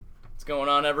going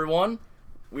on, everyone?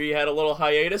 We had a little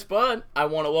hiatus, but I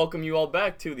want to welcome you all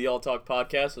back to the All Talk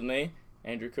Podcast with me,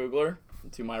 Andrew Kugler.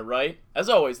 And to my right, as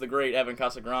always, the great Evan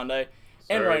Casagrande.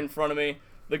 And right in front of me,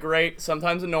 the great,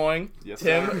 sometimes annoying,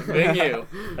 Tim Bingu.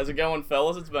 How's it going,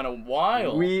 fellas? It's been a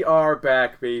while. We are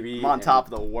back, baby. I'm on top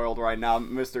of the world right now,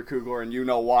 Mr. Kugler, and you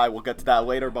know why. We'll get to that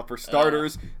later. But for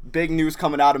starters, big news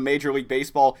coming out of Major League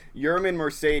Baseball. Yermin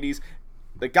Mercedes,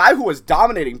 the guy who was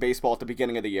dominating baseball at the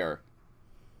beginning of the year,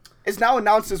 is now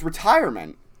announced his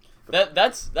retirement.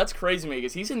 That's crazy to me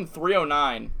because he's in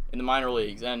 309 in the minor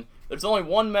leagues, and there's only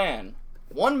one man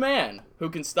who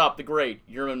can stop the great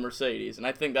Yermin Mercedes, and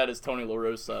I think that is Tony La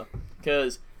Russa.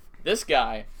 Because this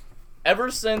guy, ever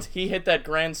since he hit that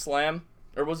grand slam,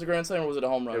 or was it a grand slam or was it a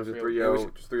home run? It was a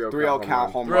 3-0, just 3-0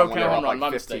 count home run. 3-0 count home run, my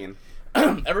 15.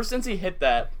 mistake. Ever since he hit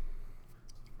that,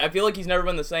 I feel like he's never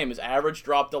been the same. His average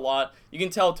dropped a lot. You can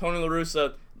tell Tony La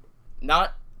Russa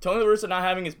not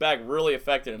having his back really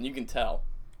affected him. You can tell.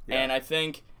 Yeah. And I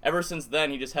think ever since then,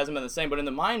 he just hasn't been the same. But in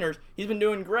the minors, he's been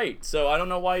doing great. So I don't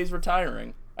know why he's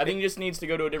retiring. I think he just needs to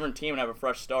go to a different team and have a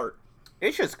fresh start.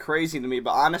 It's just crazy to me,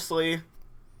 but honestly,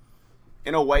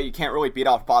 in a way, you can't really beat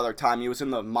off Father Time. He was in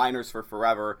the minors for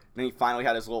forever. Then he finally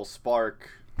had his little spark,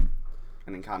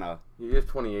 and then kind of... He is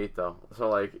 28, though. So,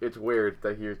 like, it's weird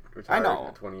that he retired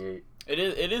at 28.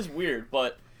 It is weird,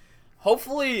 but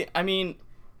hopefully, I mean,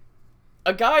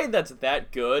 a guy that's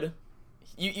that good,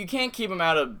 you can't keep him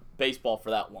out of baseball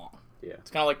for that long. Yeah.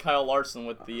 It's kind of like Kyle Larson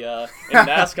with the in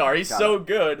NASCAR. He's so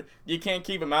good, you can't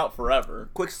keep him out forever.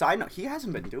 Quick side note, he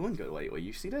hasn't been doing good lately.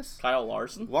 You see this? Kyle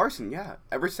Larson? Larson, yeah.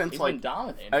 Ever since, He's like... been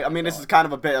dominating. I mean, this is kind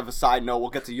of a bit of a side note.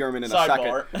 We'll get to Yermin in a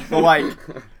Sidebar. second. But, like,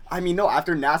 I mean, no,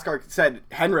 after NASCAR said,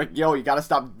 Henrik, yo, you got to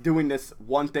stop doing this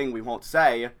one thing we won't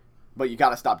say, but you got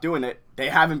to stop doing it, they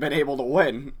haven't been able to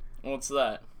win. What's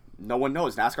that? No one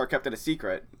knows. NASCAR kept it a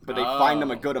secret, but they fined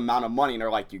them a good amount of money, and they're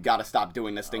like, you got to stop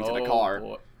doing this thing to the car.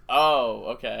 Boy. Oh,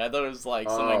 okay. I thought it was like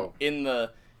something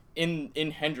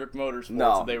in Hendrick Motorsports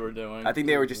that they were doing. I think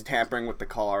they were just tampering with the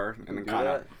car and then kind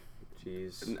of.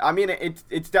 Jeez. I mean,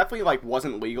 it's definitely like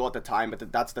wasn't legal at the time,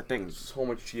 but that's the thing. So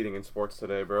much cheating in sports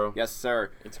today, bro. Yes, sir.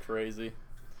 It's crazy.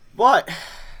 But.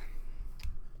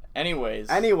 Anyways,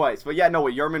 but yeah, no,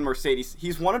 with Yermin Mercedes,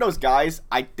 he's one of those guys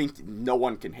I think no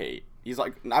one can hate. He's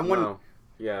like, I wouldn't. No.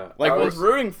 Yeah. Like, I was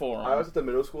rooting for him. I was at the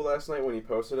middle school last night when he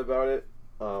posted about it.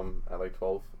 At like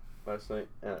 12 last night.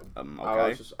 And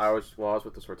okay. I was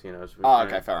with the Sortinos.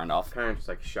 Okay, fair enough. Kind of just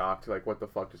like shocked, like what the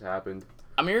fuck just happened.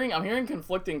 I'm hearing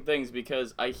conflicting things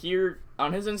because I hear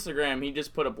on his Instagram he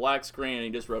just put a black screen and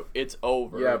he just wrote "It's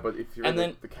over." Yeah, but if you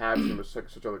read the caption was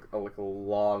such a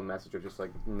long message of just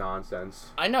like nonsense.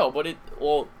 I know, but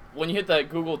when you hit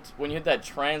that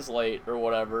translate or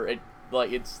whatever,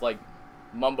 it's like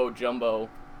mumbo jumbo,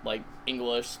 like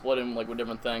English split in like with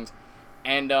different things,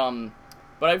 and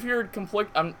but I've heard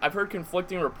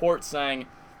conflicting reports saying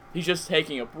he's just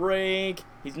taking a break.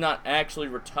 He's not actually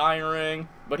retiring,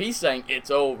 but he's saying it's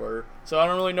over. So I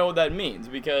don't really know what that means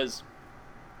because,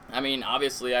 I mean,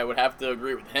 obviously I would have to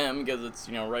agree with him because it's,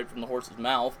 right from the horse's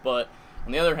mouth. But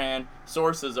on the other hand,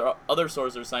 other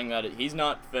sources are saying that he's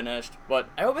not finished. But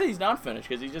I hope that he's not finished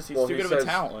because he's too good of a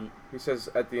talent. He says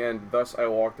at the end, thus I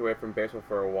walked away from baseball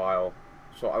for a while.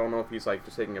 So I don't know if he's like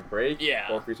just taking a break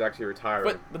or if he's actually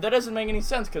retiring. But that doesn't make any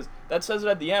sense because that says it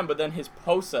at the end, but then his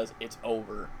post says it's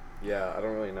over. Yeah, I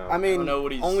don't really know. I mean,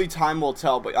 only time will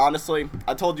tell, but honestly,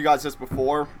 I told you guys this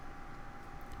before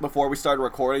we started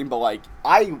recording, but like,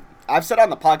 I've said on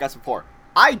the podcast before,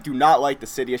 I do not like the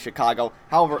city of Chicago.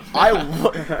 However,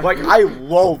 I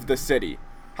loathe the city.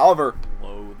 However,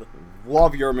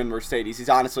 love Yermin Mercedes. He's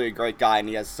honestly a great guy, and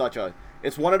he has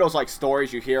it's one of those like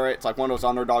stories you hear it's like one of those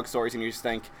underdog stories, and you just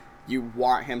think you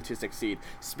want him to succeed.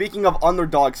 Speaking of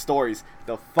underdog stories,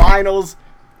 the finals,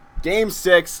 Game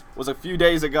 6 was a few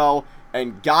days ago,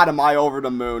 and God, am I over the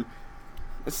moon.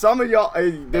 Some of y'all,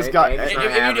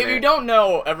 if you don't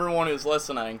know, everyone who's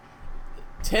listening,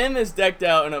 Tim is decked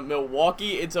out in a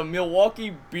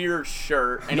Milwaukee beer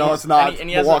shirt. And no, it's not. And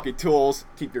Milwaukee Tools.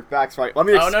 Keep your facts right. Let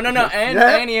me no.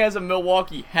 And he has a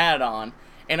Milwaukee hat on.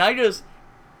 And I just,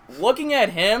 looking at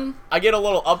him, I get a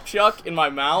little upchuck in my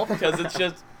mouth because it's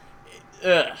just,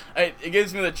 it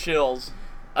gives me the chills.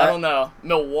 I don't know.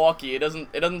 Milwaukee. It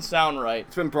doesn't sound right.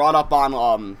 It's been brought up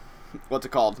on what's it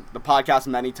called? The podcast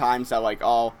many times that like,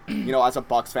 as a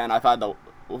Bucks fan, I've had to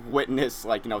witness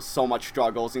like, so much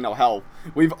struggles. Hell,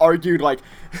 we've argued like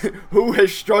who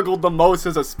has struggled the most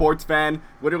as a sports fan.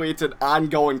 Literally, it's an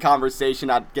ongoing conversation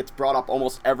that gets brought up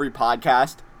almost every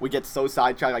podcast. We get so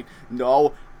sidetracked like,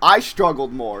 no, I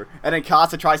struggled more. And then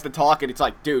Casa tries to talk, and it's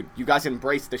like, dude, you guys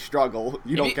embrace the struggle.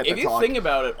 You don't get to talk. If you think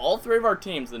about it, all three of our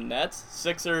teams, the Nets,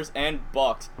 Sixers, and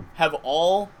Bucks, have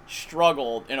all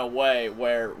struggled in a way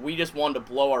where we just wanted to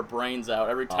blow our brains out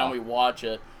every time we watch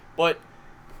it. But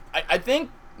I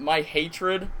think my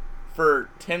hatred for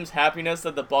Tim's happiness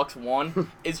that the Bucks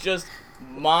won is just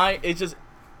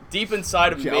deep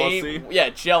inside of me. Yeah,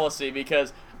 jealousy,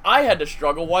 because I had to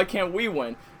struggle. Why can't we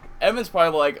win? Evan's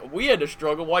probably like, we had to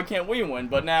struggle. Why can't we win?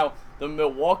 But now the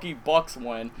Milwaukee Bucks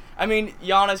win. I mean,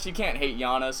 Giannis, you can't hate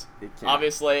Giannis.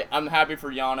 Obviously, I'm happy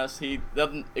for Giannis.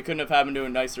 It couldn't have happened to a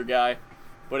nicer guy.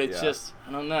 But it's just,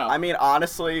 I don't know. I mean,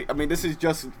 honestly, this is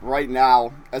just right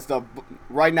now as the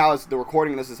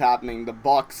recording of this is happening. The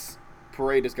Bucks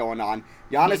parade is going on.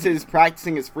 Giannis is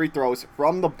practicing his free throws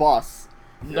from the bus.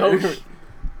 No way.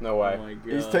 Oh my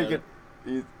God.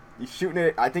 He's shooting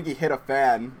it. I think he hit a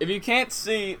fan. If you can't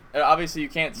see, obviously you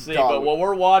can't see, but what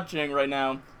we're watching right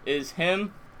now is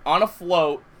him on a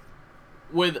float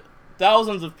with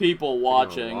thousands of people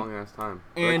watching. Long ass time.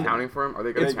 Are they counting for him? Are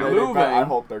they going to count? I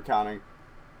hope they're counting.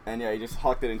 And yeah, he just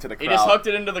hucked it into the crowd. He just hucked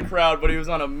it into the crowd, but he was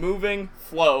on a moving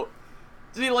float.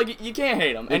 See, like, you can't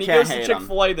hate him. And he goes to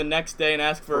Chick-fil-A the next day and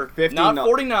asks for 50, not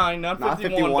 49, not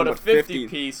 51, but a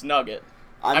 50-piece nugget.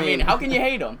 I mean, how can you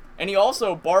hate him? And he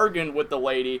also bargained with the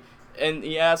lady, and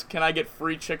he asked, can I get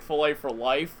free Chick-fil-A for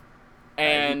life?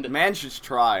 And man should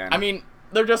try. I mean,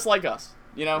 they're just like us,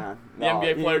 you know? The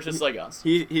NBA players just like us.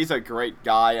 He's a great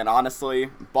guy, and honestly,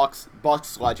 Bucks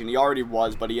legend. He already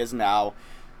was, but he is now.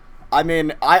 I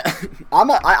mean,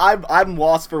 I'm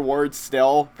lost for words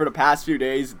still. For the past few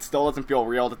days, it still doesn't feel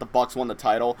real that the Bucks won the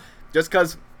title. Just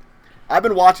because I've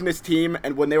been watching this team,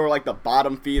 and when they were like the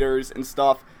bottom feeders and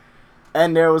stuff,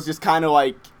 and there was just kind of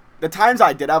like the times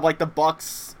I did have like the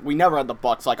Bucks. We never had the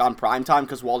Bucks like on primetime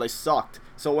because they sucked.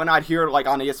 So when I'd hear like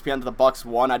on ESPN that the Bucks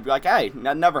won, I'd be like, hey,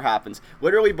 that never happens.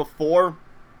 Literally before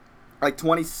like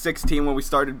 2016 when we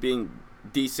started being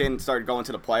decent, started going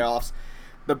to the playoffs.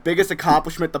 The biggest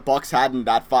accomplishment the Bucks had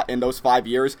in those 5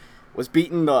 years was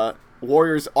beating the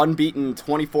Warriors' unbeaten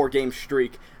 24-game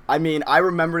streak. I mean, I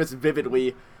remember this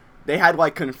vividly. They had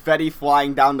like confetti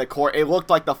flying down the court. It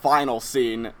looked like the final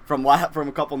scene from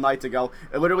a couple nights ago.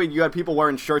 Literally, you had people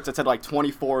wearing shirts that said like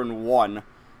 24-1.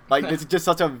 Like it's just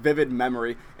such a vivid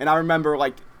memory. And I remember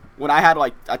like when I had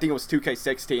like I think it was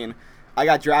 2K16. I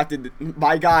got drafted.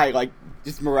 My guy like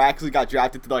just miraculously got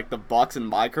drafted to like the Bucks in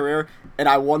my career, and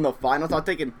I won the finals. I was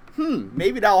thinking,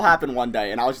 maybe that'll happen one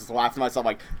day. And I was just laughing to myself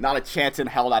like, not a chance in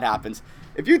hell that happens.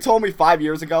 If you told me 5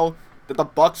 years ago that the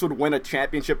Bucks would win a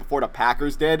championship before the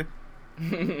Packers did,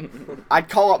 I'd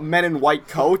call up men in white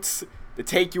coats to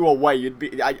take you away.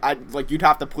 You'd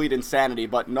have to plead insanity.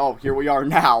 But no, here we are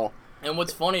now. And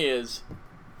what's funny is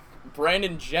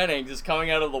Brandon Jennings is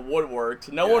coming out of the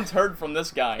woodworks. No one's heard from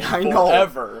this guy in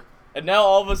forever. And now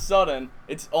all of a sudden,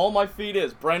 it's all my feed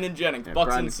is Brandon Jennings,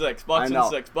 Bucks and 6, Bucks and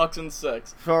 6, Bucks and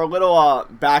 6. For a little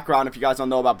background, if you guys don't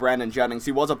know about Brandon Jennings,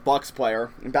 he was a Bucks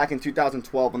player. And back in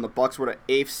 2012, when the Bucks were the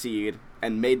 8th seed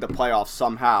and made the playoffs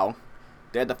somehow,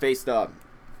 they had to face the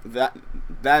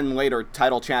then later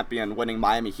title champion winning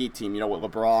Miami Heat team. You know, with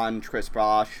LeBron, Chris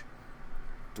Bosh,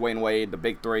 Dwayne Wade, the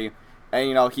big three. And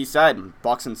you know, he said,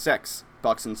 Bucks and 6,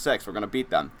 Bucks and 6, we're gonna beat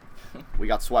them. We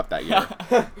got swept that year.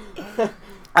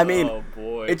 I mean,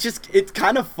 it's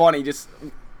kind of funny. Just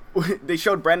they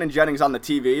showed Brandon Jennings on the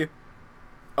TV,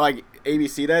 like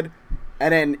ABC did,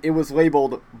 and then it was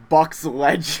labeled Bucks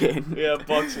Legend. Yeah,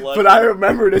 Bucks Legend. But I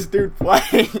remember this dude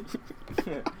playing.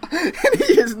 And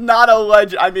he is not a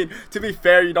legend. I mean, to be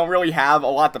fair, you don't really have a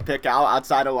lot to pick out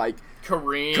outside of like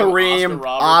Kareem,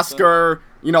 Oscar,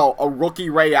 you know, a rookie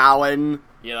Ray Allen.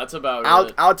 Yeah, that's about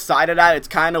it. Outside of that, it's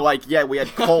kind of like, yeah, we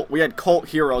had cult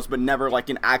heroes, but never like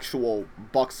an actual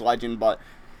Bucks legend. But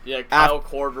yeah, Kyle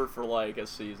Korver for like a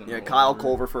season. Yeah, Kyle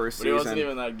Korver for a season. But he wasn't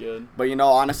even that good. But you know,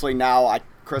 honestly, now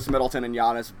Chris Middleton and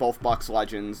Giannis, both Bucks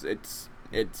legends. It's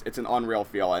an unreal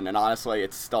feeling, and honestly,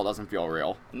 it still doesn't feel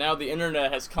real. Now the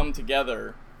internet has come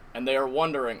together, and they are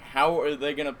wondering how are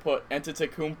they gonna put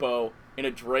Antetokounmpo in a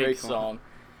Drake song.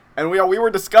 And we were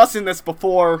discussing this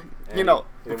before,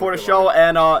 before the show,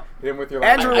 and hit him with your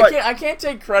line. Andrew, I can't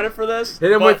take credit for this. Hit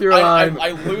him with your line.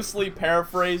 I loosely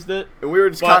paraphrased it. And we were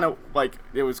just kind of like,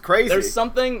 it was crazy. There's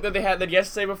something that they had that he has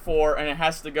to say before, and it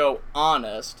has to go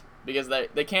honest because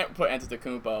they can't put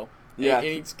Antetokounmpo. Yeah,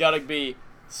 it's got to be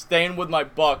staying with my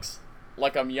Bucks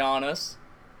like I'm Giannis.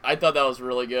 I thought that was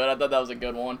really good. I thought that was a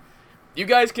good one. You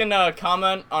guys can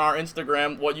comment on our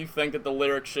Instagram what you think that the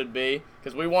lyrics should be,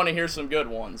 because we want to hear some good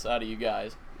ones out of you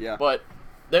guys. Yeah. But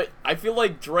I feel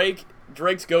like Drake's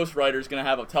ghostwriter is going to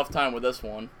have a tough time with this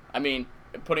one. I mean,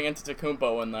 putting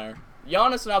Antetokounmpo in there.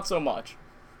 Giannis, not so much.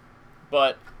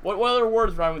 But what other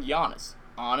words rhyme with Giannis?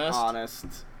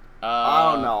 Honest.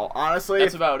 I don't know. Honestly,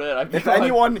 that's about it. If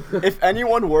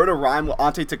anyone were to rhyme with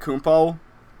Antetokounmpo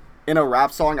in a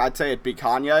rap song, I'd say it'd be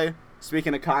Kanye.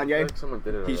 Speaking of Kanye, like someone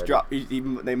did it he's dropped.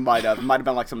 They might have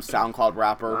been like some SoundCloud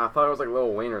rapper. I thought it was like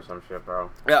Lil Wayne or some shit,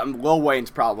 bro. Yeah, Lil Wayne's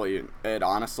probably it.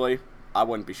 Honestly, I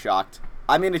wouldn't be shocked.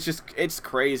 I mean, it's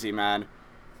crazy, man.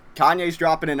 Kanye's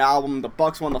dropping an album. The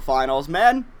Bucks won the finals.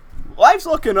 Man, life's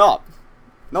looking up.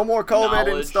 No more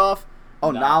COVID and stuff.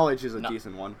 Oh, Knowledge is a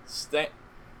decent one.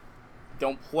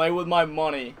 Don't play with my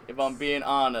money, if I'm being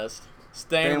honest.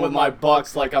 Staying with my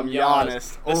Bucks like I'm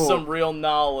Giannis. It's some real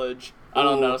knowledge. I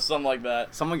don't know, something like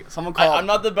that. Someone call. I'm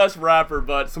not the best rapper,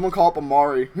 but someone call up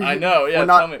Amari. I know, yeah.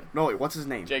 Tell me. No, wait, what's his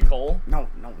name? J. Cole? No,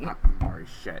 not Amari.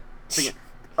 Shit.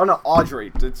 Oh no,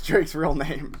 Audrey. That's Drake's real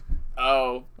name.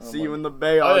 Oh. See you in the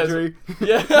Bay, Audrey.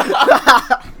 Yeah.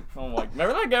 Oh my!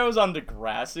 Remember that guy was on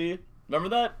Degrassi? Remember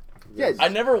that? Yes. I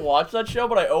never watched that show,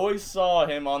 but I always saw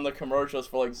him on the commercials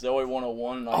for like Zoe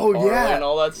 101 and and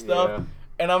all that stuff. Yeah.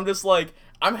 And I'm just like,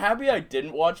 I'm happy I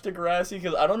didn't watch Degrassi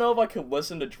because I don't know if I could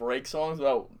listen to Drake songs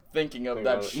without thinking of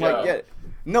that show. Yeah.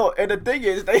 No, and the thing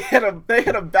is, they had him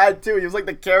bad too. He was like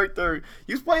the character.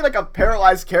 He was playing like a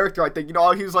paralyzed character. I think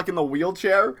he was like in the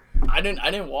wheelchair. I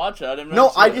didn't watch it.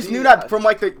 I just knew that from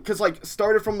because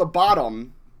started from the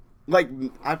bottom. Like,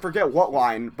 I forget what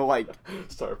line, but like...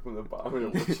 Start from the bottom in a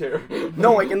wheelchair.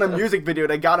 No, like in the music video,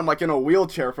 they got him like in a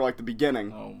wheelchair for like the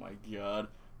beginning. Oh my god.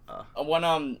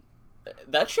 When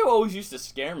that show always used to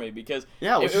scare me because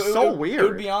yeah, it was just so weird. It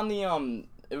would be on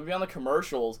the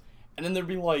commercials, and then there'd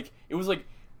be like it was like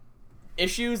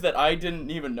issues that I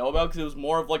didn't even know about because it was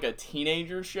more of like a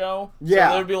teenager show. Yeah.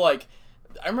 So there'd be like.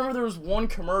 I remember there was one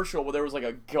commercial where there was like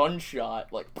a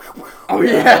gunshot, like. Oh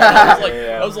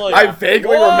yeah. I was like, I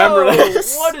vaguely remember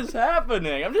this. What is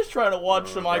happening? I'm just trying to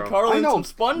watch some iCarly and some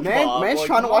SpongeBob. Man's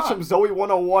trying to watch some Zoe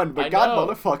 101, but god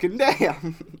motherfucking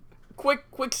damn. Quick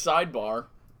sidebar.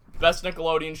 Best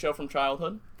Nickelodeon show from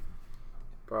childhood?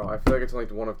 Bro, I feel like it's only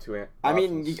one of two. I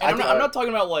mean, I'm not talking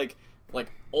about like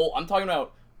old. I'm talking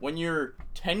about when you're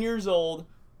 10 years old.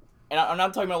 And I'm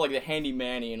not talking about like the Handy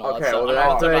Manny and all that stuff.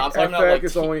 I'm talking about like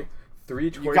it's only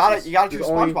 3 choices. You gotta choose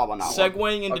SpongeBob on that one.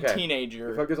 Segueing into teenager.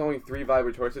 I feel like there's only 3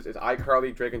 viable choices. It's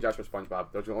iCarly, Drake, and Josh or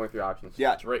SpongeBob. Those are the only 3 options.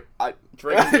 Yeah, Drake.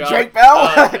 Drake Bell.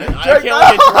 I can't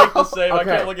look at Drake the same. I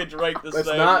can't look at Drake the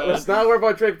same. Let's not worry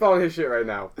about Drake Bell and his shit right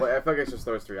now. But I feel like it's just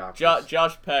those 3 options.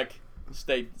 Josh Peck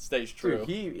stays true.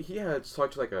 Dude, he had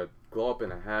such like a glow up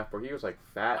and a half where he was like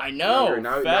fat. I know.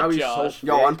 Now he's Josh. So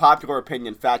yo, unpopular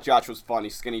opinion. Fat Josh was funny.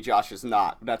 Skinny Josh is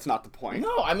not. That's not the point.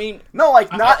 No, I mean. No,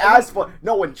 like not as fun.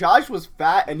 No, when Josh was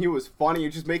fat and he was funny, he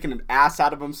was just making an ass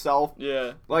out of himself.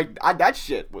 Yeah. Like that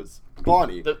shit was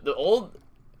funny. The old.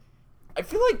 I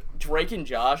feel like Drake and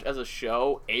Josh as a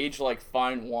show aged like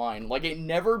fine wine. Like it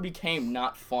never became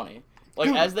not funny. Like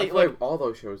Dude, as they I feel like all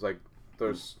those shows like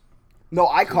there's. No,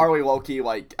 iCarly low-key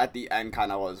like at the end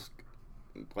kind of was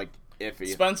like. Iffy.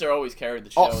 Spencer always carried the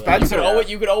show. Oh, Spencer!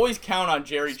 You could always count on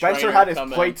Jerry. Spencer Trainer had his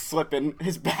plate slipping,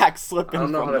 his back slipping. I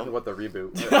don't know how to feel about the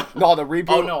reboot. No, the reboot.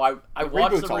 Oh no, I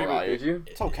watched the reboot. Right. Did you?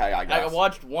 It's okay, I guess. I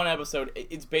watched one episode.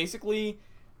 It's basically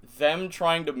them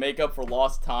trying to make up for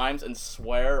lost times and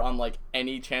swear on like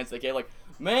any chance they get. Like,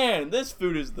 man, this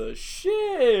food is the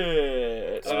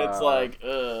shit, and it's like,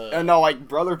 And no, like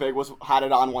Brother Big had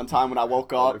it on one time when I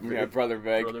woke up. Yeah, Brother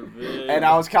Big. And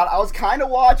I was kind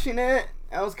of watching it.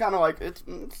 I was kind of like it's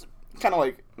kind of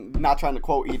like not trying to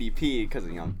quote EDP because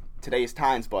today's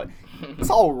times, but it's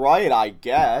all right, I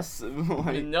guess.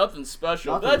 Like, nothing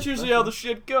special. That's usually how the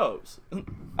shit goes.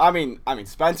 I mean,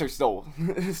 Spencer's still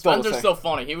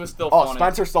funny. He was still funny. Oh,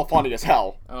 Spencer's still funny as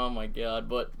hell. Oh my god,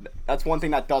 but that's one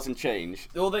thing that doesn't change.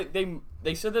 Well,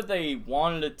 they said that they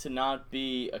wanted it to not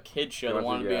be a kid show. They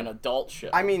wanted it to be an adult show.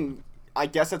 I mean, I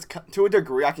guess it's to a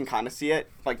degree I can kind of see it,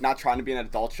 like not trying to be an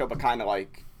adult show, but kind of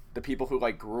like the people who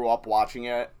like grew up watching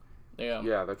it. Yeah.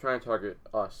 Yeah, they're trying to target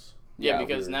us. Yeah,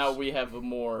 because now we have a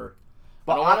more.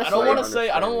 But I don't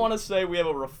want to say we have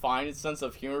a refined sense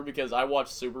of humor because I watch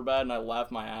Superbad and I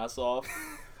laugh my ass off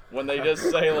when they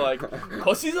just say like,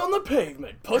 "Pussies on the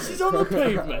pavement, pussies on the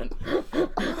pavement,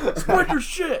 spread your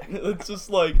shit." It's just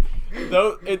like,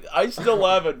 I still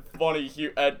laugh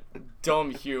at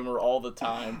dumb humor all the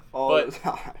time. But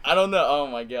I don't know. Oh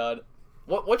my god.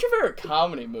 What's your favorite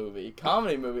comedy movie? It's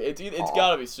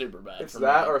gotta be Superbad. It's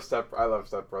that or I love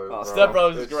Step Brothers. Step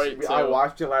Brothers is great too. I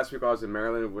watched it last week. I was in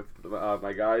Maryland with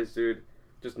my guys, dude.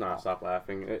 Just stop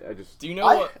laughing. I just. Do you know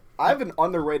what? I have an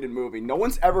underrated movie. No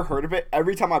one's ever heard of it.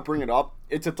 Every time I bring it up,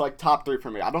 it's like top 3 for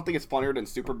me. I don't think it's funnier than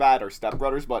Superbad or Step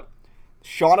Brothers, but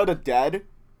Shaun of the Dead.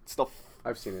 It's the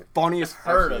I've seen it. Funniest,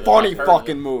 Funny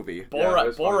fucking movie.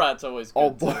 Borat's always good.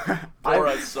 Oh, Borat.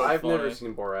 Borat's so I've funny. never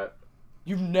seen Borat.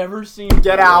 You've never seen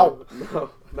Get out. No,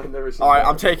 I've never seen All right, Borat.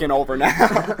 I'm taking over now.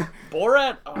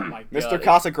 Borat, oh my god. Mr.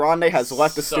 Casagrande has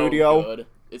left the so studio good.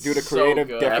 It's due to so creative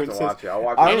good. I have to differences. watch it. I'll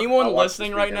watch Anyone I'll watch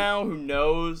listening this right weekend. now who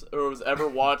knows or has ever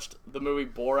watched the movie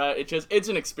Borat, it's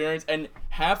an experience, and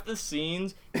half the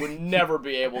scenes would never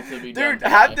be able to be done. Dude,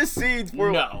 half the scenes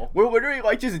were literally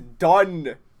like just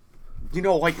done, you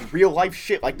know, like real life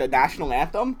shit, like the national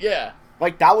anthem. Yeah.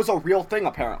 Like that was a real thing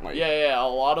apparently. Yeah, a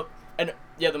lot of, and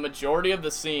yeah, the majority of the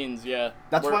scenes, yeah.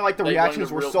 That's why like the they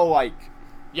reactions went were into so like.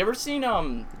 You ever seen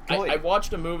I Good.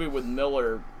 watched a movie with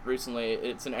Miller recently.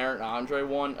 It's an Eric Andre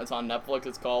one. It's on Netflix.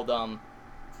 It's called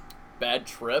Bad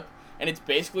Trip, and it's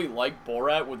basically like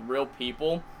Borat with real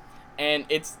people, and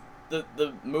it's the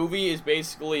movie is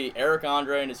basically Eric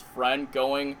Andre and his friend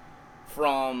going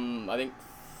from I think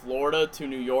Florida to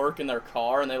New York in their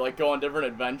car, and they like go on different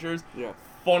adventures. Yeah.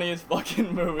 Funniest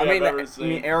fucking movie I've ever seen. I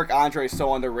mean, Eric Andre is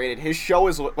so underrated. His show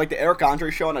is like the Eric Andre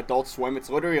show on Adult Swim.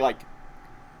 It's literally like,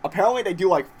 apparently they do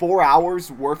like 4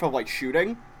 hours worth of like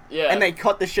shooting. Yeah. And they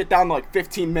cut the shit down to like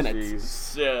 15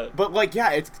 minutes. Jeez. Yeah. But like,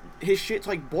 yeah, it's his shit's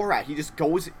like Borat. He just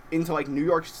goes into like New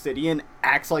York City and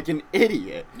acts like an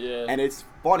idiot. Yeah. And it's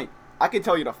funny. I can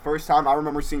tell you the first time I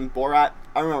remember seeing Borat.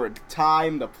 I remember the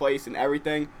time, the place, and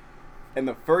everything. And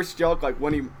the first joke, like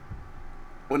when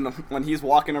he's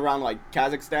walking around like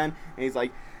Kazakhstan, and he's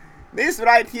like, "This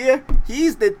right here,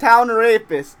 he's the town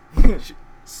rapist."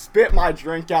 Spit my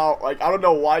drink out. Like, I don't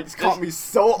know why. It just caught me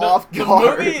so off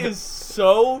guard. The movie is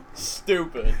so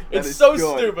stupid. It's is so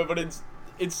good. stupid, but it's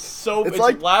It's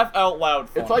like- laugh out loud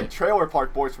funny. It's like Trailer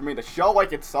Park Boys for me. The show,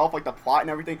 like itself, like the plot and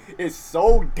everything, is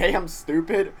so damn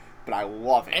stupid, but I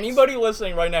love it. Anybody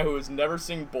listening right now who has never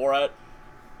seen Borat,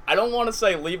 I don't want to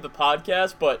say leave the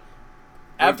podcast, but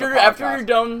after you're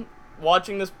done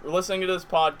watching this, listening to this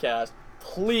podcast,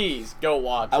 please go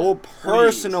watch it. I will Please.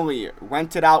 personally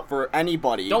rent it out for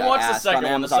anybody. Don't that watch the asks second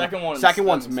on one. The Amazon. second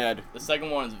one's mid. The second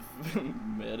one is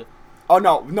mid. Oh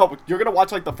no, but you're gonna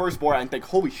watch like the first Borat and think,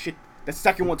 holy shit, the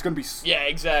second one's gonna be. Yeah,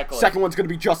 exactly. Second one's gonna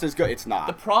be just as good. It's not.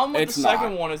 The problem with It's the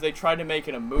second not. one is they tried to make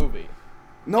it a movie.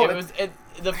 No,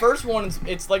 The first one is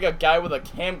it's like a guy with a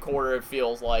camcorder. It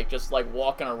feels like just like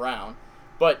walking around,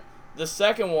 but the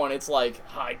second one it's like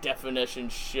high definition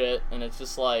shit, and it's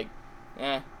just like,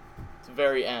 it's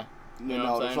very You know what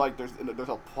I'm there's saying? like there's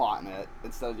a plot in it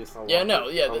instead of just. Yeah,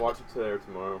 I'll watch it today or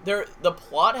tomorrow. The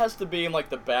plot has to be in like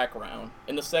the background.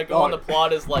 In the second Oh, one, the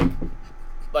plot is like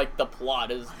the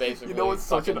plot is basically. You know what's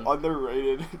such an fucking-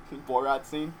 underrated Borat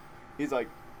scene? He's like,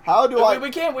 how do I?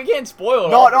 We can't spoil it.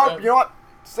 No, all, no, man. you know what?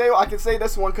 I can say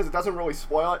this one because it doesn't really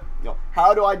spoil it. You know,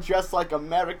 how do I dress like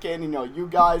American? You know, you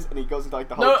guys, and he goes into like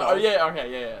the No, hotel. yeah,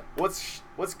 okay, yeah.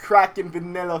 What's cracking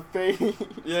vanilla face?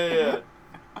 Yeah.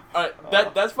 Alright,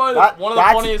 that's probably one of the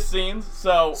that's- funniest scenes.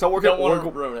 So So don't want to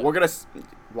ruin it. we're gonna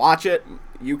watch it.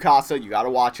 You Casa, you gotta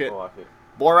watch it. I'll watch it.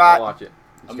 Borat, I'll watch it.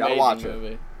 you gotta watch it.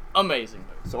 movie. Amazing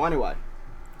movie. So anyway,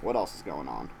 what else is going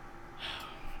on?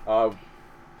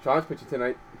 Sean's pitching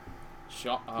tonight.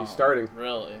 He's starting.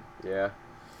 Really? Yeah,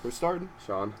 Who's starting?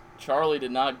 Sean. Charlie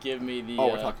did not give me the. Oh,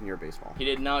 we're talking your baseball. He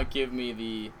did not give me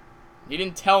the. He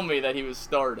didn't tell me that he was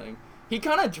starting. He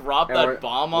kind of dropped And that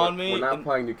bomb on me. We're not and-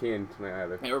 playing New Canaan tonight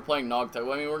either. Hey, we're playing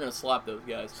Nogto. I mean, we're gonna slap those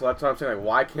guys. So that's what I'm saying. Like,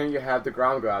 why can't you have the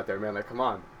ground go out there, man? Like, come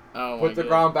on. Oh Put the God.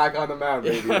 ground back on the mound,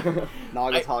 baby.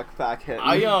 Nagasaki back hit.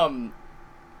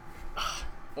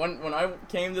 When I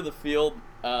came to the field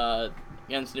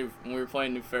against when we were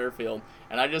playing New Fairfield,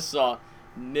 and I just saw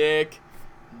Nick,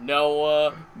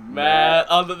 Noah, Matt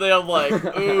on the thing, I'm like,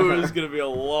 ooh, this is gonna be a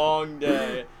long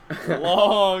day,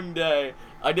 long day.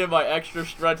 I did my extra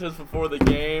stretches before the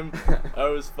game. I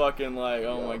was fucking like,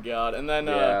 oh my God, and then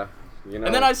yeah, you know.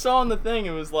 and then I saw on the thing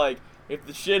it was like, if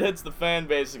the shit hits the fan,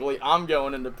 basically, I'm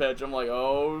going into pitch. I'm like,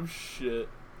 oh shit,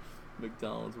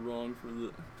 McDonald's wrong for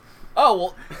the. Oh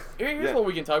well, here's Yeah. what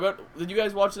we can talk about. Did you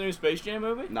guys watch the new Space Jam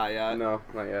movie? Not yet. No,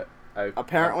 not yet.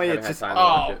 Apparently I it's haven't just- had time to Oh,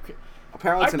 watch it. okay.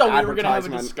 Apparently I it's an thought we were gonna have a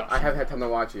advertisement. discussion. I haven't had time to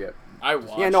watch it yet. I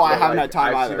watched. Yeah, no, I it. haven't had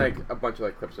time I've either. seen like a bunch of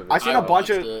like clips of it. I've seen I a bunch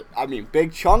of. watched it. I mean,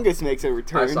 Big Chungus makes a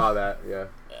return. I saw that. Yeah.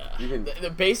 You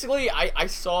can. Basically, I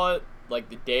saw it like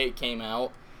the day it came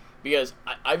out because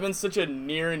I've been such a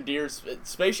near and dear.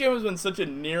 Space Jam has been such a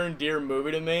near and dear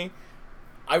movie to me.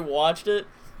 I watched it.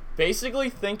 Basically,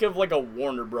 think of like a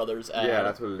Warner Brothers ad. Yeah,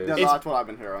 that's what it is. Yeah, It's- that's what I've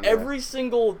been hearing. Every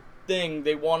single thing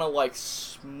they want to like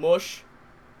smush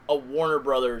a Warner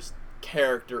Brothers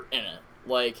character in it,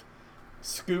 like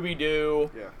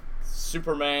Scooby-Doo, Yeah.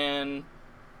 Superman,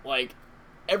 like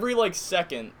every like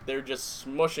second they're just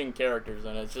smushing characters,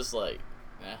 and it's just like,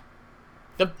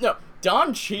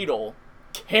 Don Cheadle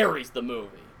carries the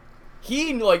movie.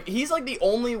 He's like the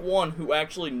only one who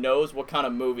actually knows what kind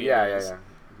of movie it is. Yeah.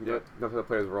 He knows how to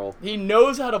play his role. He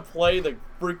knows how to play the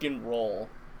freaking role.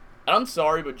 And I'm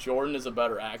sorry, but Jordan is a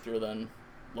better actor than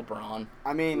LeBron.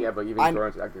 I mean, yeah, but even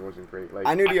Jordan's acting wasn't great. Like,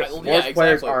 I knew most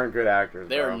players aren't good actors.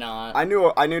 They're not. I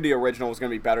knew the original was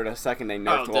gonna be better the second they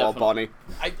nerfed Little Bunny.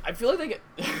 I feel like they get.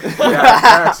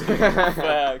 Facts.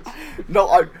 Facts.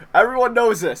 No, everyone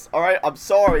knows this. All right, I'm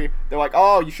sorry. They're like,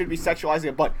 oh, you should be sexualizing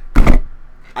it, but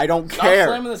I don't care.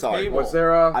 Slamming the table. Was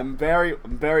there I'm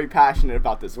very passionate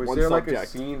about this. Was one there subject. like a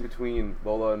scene between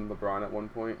Lola and LeBron at one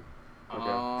point?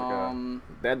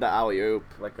 They had the alley oop.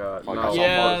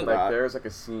 There's like a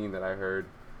scene that I heard.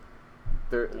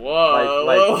 Whoa!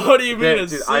 What do you mean a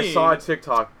scene? I saw a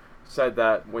TikTok said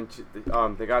that when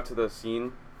they got to the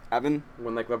scene, Evan,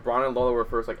 when like LeBron and Lola were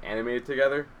first like animated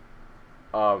together,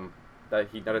 that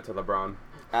he nutted to LeBron.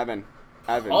 Evan.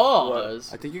 I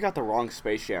think you got the wrong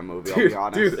Space Jam movie. I'll be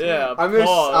honest. Dude, yeah.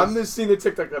 I'm just seeing the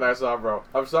TikTok that I saw, bro.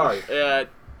 I'm sorry. Yeah.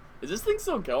 Is this thing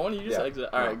still going? You just exit.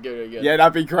 All right, good. Yeah,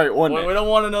 that'd be great, wouldn't it? We don't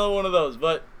want another one of those,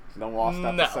 but the lost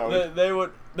episode. No,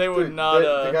 they would not.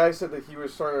 The guy said that he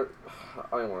was trying to.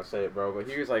 I don't want to say it, bro, but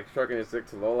he was like stroking his dick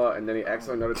to Lola, and then he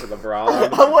accidentally nutted to LeBron.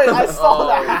 Oh wait, I saw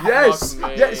that.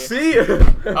 Yes, see.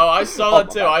 I saw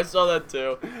that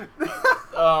too.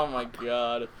 Oh my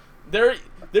god, there's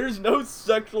no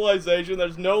sexualization.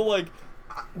 There's no like,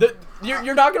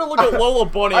 you're not gonna look at Lola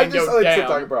Bunny and go, damn.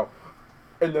 TikTok, bro.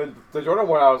 And then the Jordan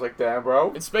one, I was like, damn,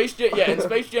 bro. In Space Jam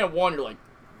 1, you're like,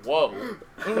 whoa.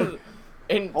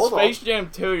 In Space Jam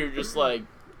 2, you're just like,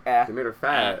 They made her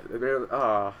fat. They made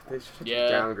her, they should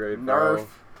downgrade, bro.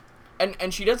 Nerf.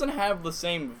 And she doesn't have the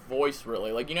same voice,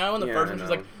 really. Like, you know how in the first one,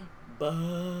 she's like,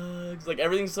 bugs. Like,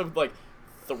 everything's so, like,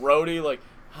 throaty, like,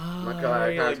 hi, my God,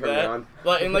 I like that.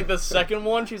 Like, in, like, the second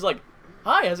one, she's like,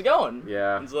 hi, how's it going?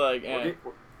 Yeah. It's like,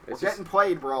 We're getting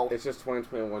played, bro. It's just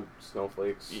 2021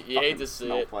 snowflakes. You hate to see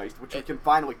snowflakes, which we can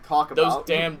finally talk about. Those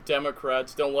damn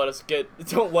Democrats don't let us get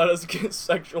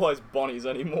sexualized bunnies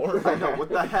anymore. I know. What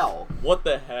the hell? What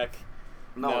the heck?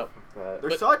 No.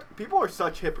 People are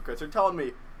such hypocrites. They're telling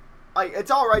me, like,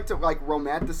 it's all right to like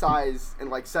romanticize and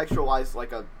like sexualize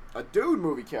like a dude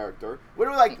movie character. What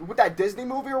do we like with that Disney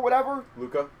movie or whatever?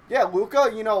 Luca? Yeah,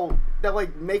 Luca, you know, that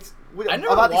like makes I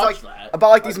never watched that. About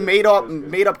like these made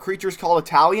up creatures called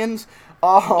Italians.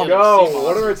 Oh no,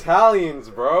 what are Italians,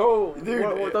 bro?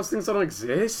 Dude, what those things don't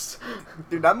exist?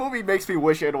 Dude, that movie makes me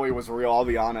wish Italy was real, I'll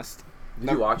be honest.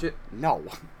 Did you watch it? No.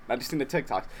 I've just seen the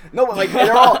TikToks. No, but like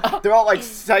they're all like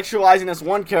sexualizing this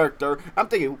one character. I'm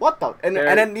thinking, what the? And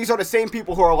then these are the same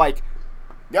people who are like,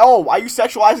 yo, why are you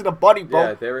sexualizing a bunny, bro?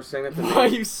 Yeah, they were saying that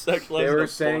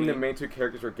the main two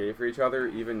characters were gay for each other,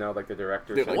 even though like the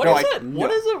director. Dude, what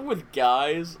is it with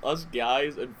guys, us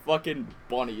guys, and fucking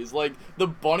bunnies? Like the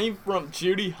bunny from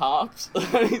Judy Hopps.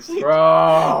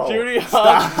 Bro, Judy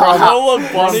Hopps, Lola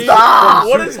Bunny. Stop.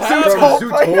 What is happening?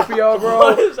 Zootopia, bro.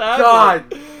 What is happening? God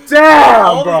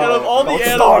damn, bro. Out of all the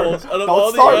animals, out of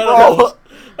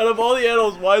all the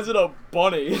animals, why is it a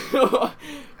bunny?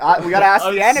 We gotta ask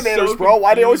the animators, bro.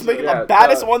 Why they always make the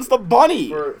baddest one's the bunny?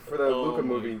 For the Luca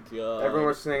movie, everyone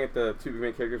was saying that the two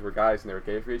main characters were guys and they were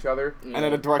gay for each other. And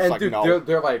then the director's like, dude, no.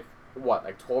 They're like, what,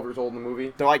 like 12 years old in the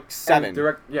movie? They're like 7.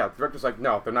 The director's like,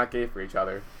 no, they're not gay for each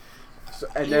other. So,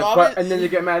 and then you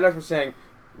get mad at us for saying,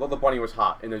 well, the bunny was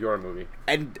hot in the Jordan movie.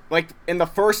 And, like, in the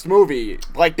first movie,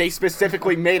 like, they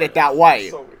specifically made it that way.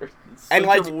 So weird. And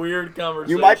like a weird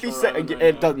conversation. You might be saying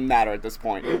it doesn't matter at this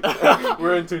point.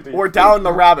 We're in too deep. We're down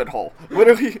the rabbit hole.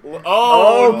 Literally.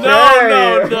 Oh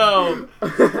okay. No!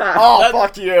 Oh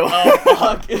fuck you! Oh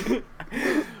fuck!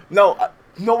 No,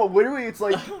 but literally, it's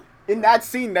like in that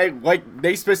scene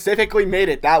they specifically made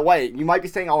it that way. You might be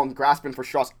saying, "Oh, I'm grasping for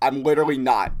straws." I'm literally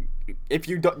not. If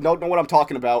you don't know what I'm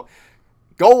talking about,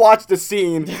 go watch the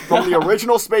scene from the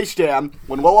original Space Jam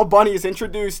when Lola Bunny is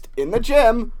introduced in the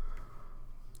gym.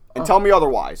 And tell me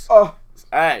otherwise.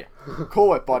 Hey,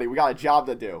 cool it, buddy. We got a job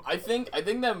to do. I think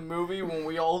that movie, when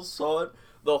we all saw it,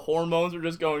 the hormones were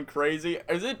just going crazy.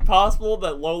 Is it possible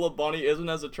that Lola Bunny isn't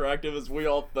as attractive as we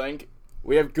all think?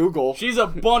 We have Google. She's a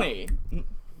bunny.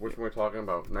 Which one are we talking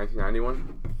about?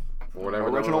 1991? Or whatever.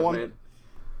 Original one?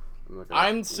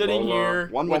 I'm sitting here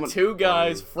with two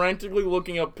guys frantically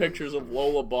looking up pictures of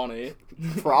Lola Bunny.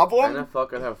 Problem? NFL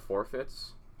could have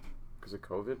forfeits because of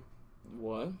COVID.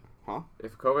 What? Huh?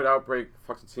 If COVID outbreak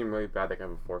fucks the team really bad, they can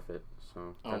have a forfeit.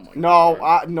 So no,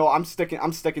 I'm sticking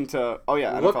to. Oh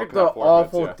yeah. Look at the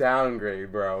awful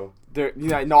downgrade, bro.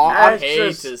 I hate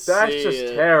to see that's just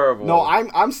it. terrible. No,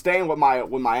 I'm staying with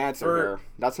my answer For here.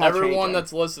 That's not everyone changing.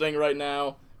 that's listening right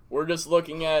now. We're just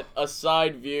looking at a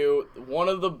side view. One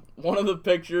of the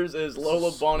pictures is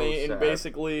Lola Bunny in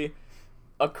basically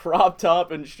a crop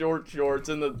top and short shorts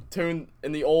in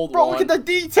the old Bro, one. look at the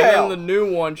detail. And then the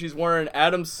new one, she's wearing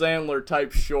Adam Sandler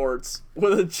type shorts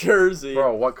with a jersey.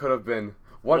 Bro, what could have been?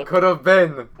 What could have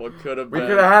been? What could have been? We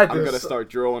could have had this. I'm gonna start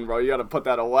drooling, bro. You gotta put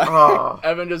that away.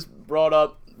 Evan just brought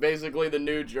up basically the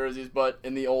new jerseys, but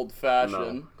in the old fashion.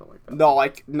 No, don't like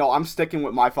that. No, I'm sticking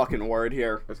with my fucking word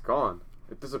here. It's gone.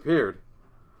 It disappeared.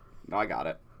 No, I got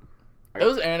it.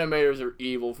 Those animators are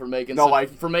evil for making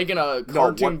for making a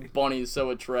cartoon bunny so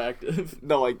attractive.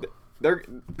 No, like they're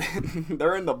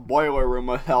in the boiler room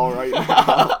of hell right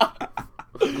now.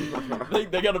 they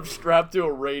got them strapped to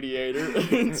a radiator.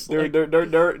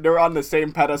 They're on the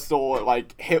same pedestal with,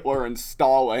 like, Hitler and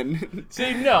Stalin.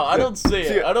 See, no, I don't see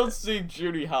it. I don't see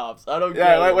Judy Hopps. I don't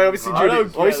get it. Wait, let me see Judy.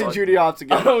 Let me see Judy Hopps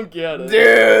again. I don't get it.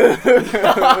 Dude.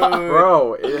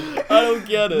 Bro. I don't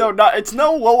get it. No, it's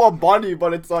no Lola Bunny,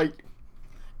 but it's like...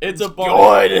 It's a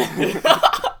bunny. Good.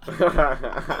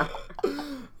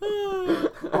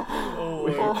 Oh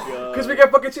my god. Because we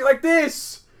get fucking shit like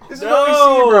this. This is No, what we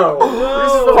see, bro. no.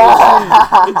 This is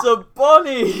what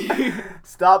we see. It's a bunny.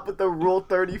 Stop with the Rule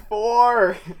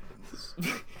 34.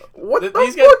 What the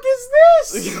These fuck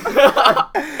guys- is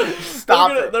this?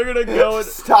 Stop it. They're gonna go and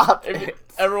Stop it.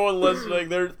 everyone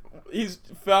listening, he's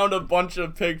found a bunch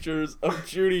of pictures of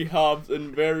Judy Hopps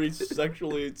in very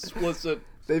sexually explicit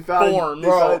forms.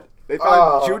 They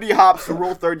found Judy Hopps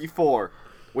Rule 34,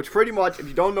 which pretty much, if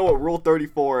you don't know what Rule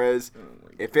 34 is,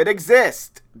 if it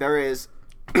exists, there is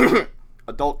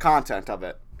adult content of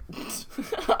it.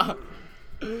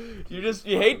 You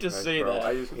hate to see bro, that.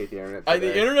 I just hate the internet.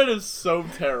 The internet is so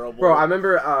terrible. Bro, I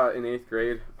remember in 8th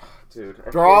grade, dude. I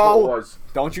Bro, forget what it was.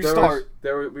 don't you start. We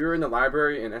were in the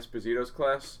library in Esposito's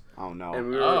class. Oh no.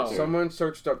 And someone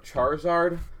searched up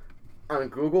Charizard on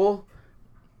Google.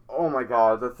 Oh my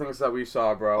god, the things that we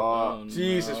saw, bro. Oh,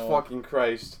 Jesus no. fucking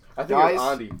Christ. I think Guys, it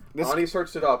was Andy. Andy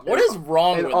searched it up. What is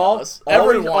wrong with us?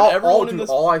 Everyone in this.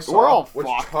 all I We're saw all was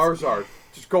fucked. Charizard.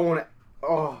 Just going,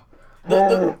 oh.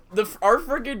 Our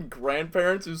freaking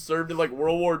grandparents who served in like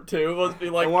World War II must be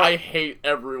like, I hate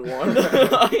everyone.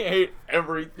 I hate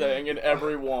everything and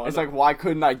everyone. It's like, why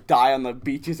couldn't I die on the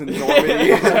beaches in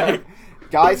Normandy?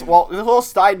 Guys, well, a little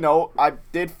side note, I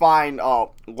did find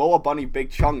Lola Bunny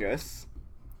Big Chungus.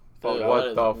 Dude,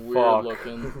 What the fuck?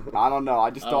 Looking. I don't know,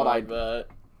 I just thought like that.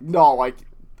 No, like,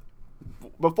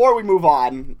 before we move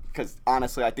on, because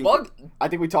honestly, I think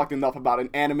we talked enough about an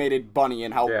animated bunny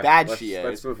and how bad she is.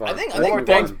 Let's move on. I think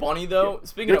Bugs Bunny though.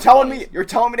 Speaking You're of telling bunnies,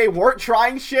 me they weren't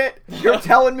trying shit? You're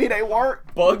telling me they weren't?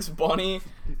 Bugs Bunny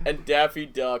and Daffy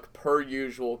Duck, per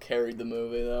usual, carried the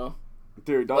movie though.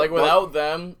 Dude, without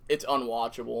them, it's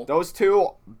unwatchable. Those two,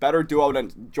 better duo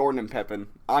than Jordan and Pippin.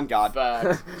 On God.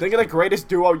 Facts. Think of the greatest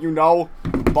duo you know.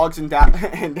 Bugs and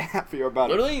Daffy are better.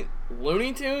 Literally,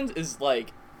 Looney Tunes is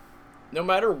like, no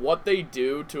matter what they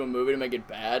do to a movie to make it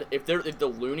bad, if the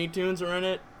Looney Tunes are in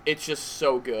it, it's just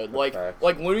so good. Like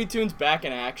Looney Tunes Back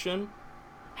in Action.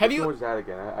 What was that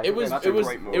again? It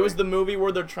was the movie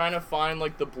where they're trying to find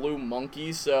like the blue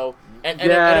monkey. So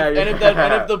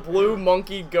if the blue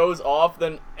monkey goes off,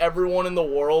 then everyone in the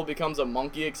world becomes a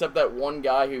monkey except that one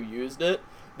guy who used it.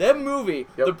 That movie,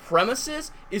 the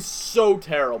premises is so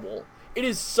terrible. It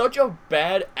is such a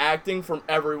bad acting from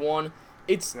everyone.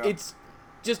 It's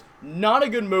just not a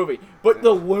good movie. But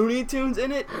the Looney Tunes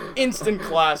in it, instant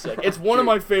classic. It's one of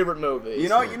my favorite movies. You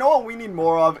know what we need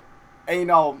more of, and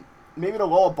maybe the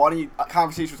Lola Bunny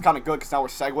conversation was kind of good because now we're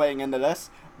segueing into this.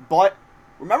 But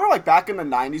remember, like back in the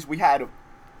 '90s, we had,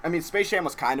 Space Jam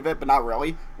was kind of it, but not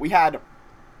really. We had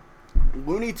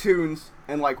Looney Tunes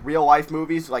and like real life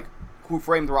movies, like Who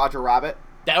Framed Roger Rabbit.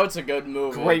 That was a good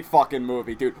movie. Great fucking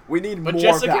movie, dude. We need more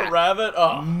Jessica of that.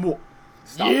 Rabbit, More.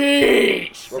 Stop.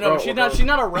 Yeesh. No, she's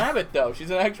not a rabbit though.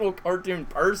 She's an actual cartoon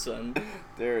person.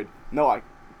 Dude,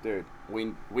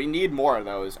 we need more of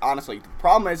those. Honestly, the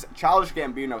problem is Childish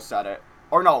Gambino said it,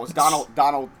 or no, it was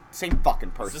Donald. Same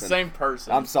fucking person. It's the same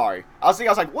person. I'm sorry. I was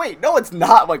like, wait, no, it's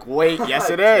not. Like, wait,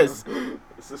 yes, it is.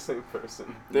 It's the same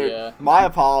person. Dude, yeah. My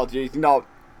apologies.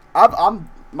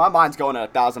 My mind's going at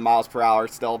 1,000 miles per hour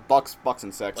still. Bucks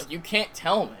and six. Like, you can't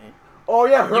tell me. Oh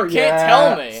yeah, You can't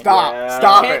tell me. Stop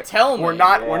You can't it. tell me. We're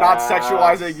not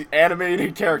sexualizing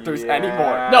animated characters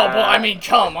anymore. No, but I mean,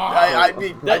 come on. I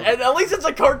mean, at least it's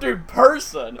a cartoon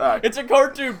person. Alright. It's a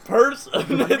cartoon person.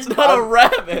 It's not a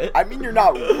rabbit. I mean, you're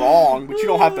not wrong, but you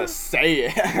don't have to say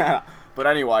it. But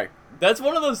anyway, That's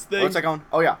one of those things. what's that going?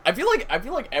 Oh yeah. I feel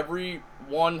like every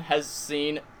one has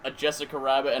seen a Jessica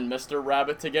Rabbit and Mr.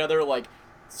 Rabbit together. Like,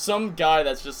 some guy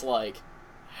that's just like,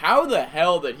 how the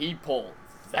hell did he pull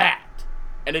that?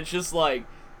 And it's just like,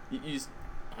 I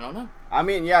don't know. I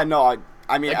mean, yeah, no,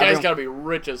 I mean... That guy's gotta be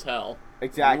rich as hell.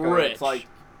 Exactly. Rich. It's like,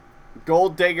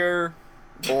 gold digger,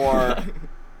 or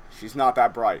she's not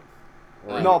that bright.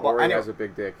 Or he has a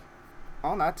big dick.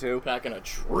 Oh, that too. Packing a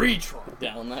tree trunk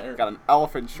down there. Got an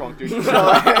elephant trunk, dude.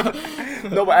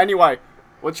 No, but anyway,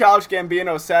 what Childish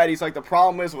Gambino said, he's like, the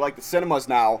problem is with like the cinemas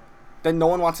now, then no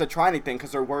one wants to try anything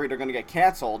because they're worried they're going to get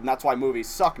canceled, and that's why movies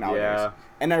suck nowadays. Yeah.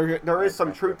 And there is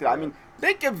some truth to that. I mean,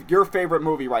 think of your favorite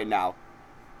movie right now.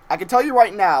 I can tell you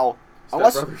right now,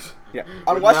 unless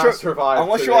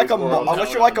you're like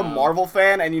a Marvel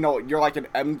fan and you're like an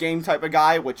Endgame type of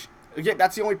guy, which again,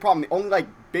 that's the only problem. The only like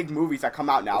big movies that come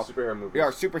out now, superhero movies. Yeah,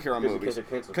 are superhero movies.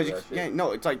 Because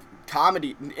it's like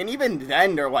comedy, and even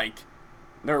then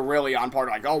they're really on part.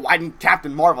 Like, oh, why didn't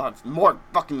Captain Marvel have more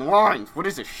fucking lines? What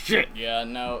is this shit? Yeah,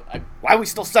 no. Why are we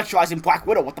still sexualizing Black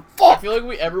Widow? What the fuck? I feel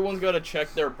like everyone's got to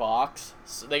check their box.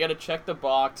 So they got to check the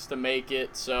box to make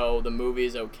it so the movie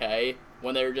is okay.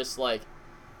 When they're just like,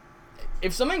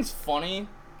 if something's funny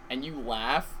and you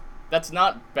laugh, that's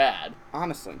not bad.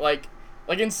 Honestly. Like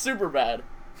in Superbad,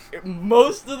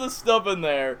 most of the stuff in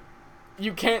there,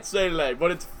 you can't say like, but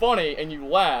it's funny and you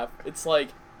laugh. It's like,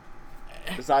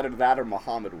 it's either that or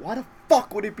Muhammad. Why the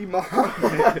fuck would it be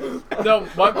Muhammad? No,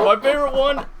 my favorite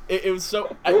one. It was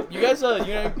so. You guys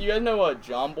know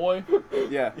John Boy.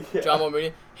 Yeah. John Boy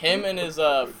Media. Him and his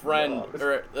friend,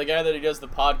 or the guy that he does the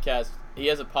podcast. He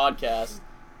has a podcast,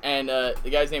 and the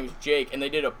guy's name is Jake. And they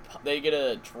get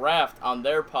a draft on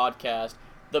their podcast,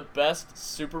 the best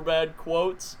Superbad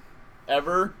quotes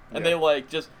ever, and they like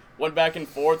just went back and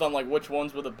forth on like which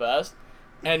ones were the best.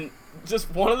 And just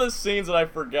one of the scenes that I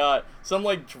forgot, some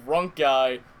like drunk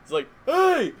guy is like,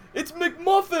 "Hey, it's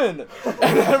McMuffin,"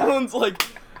 and everyone's like,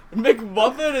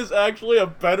 McMuffin is actually a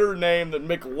better name than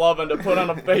McLovin to put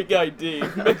on a fake ID.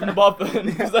 McMuffin,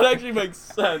 because that actually makes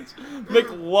sense.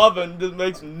 McLovin just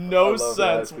makes no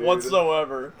sense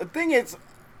whatsoever. The thing is,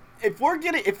 if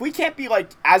we can't be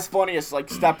like as funny as like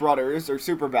Step Brothers or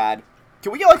Superbad,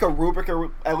 can we get like a rubric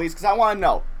at least? Because I want to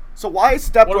know. So why is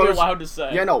Step Brothers? What are we allowed to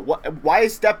say? Yeah, no. Why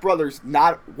is Step Brothers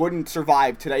wouldn't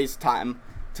survive today's time,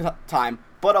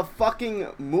 but a fucking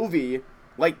movie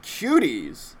like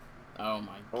Cuties? Oh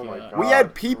my god. We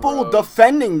had people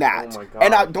defending that. Oh my god.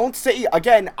 And I don't say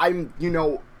again. I'm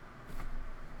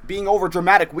being over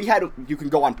dramatic. You can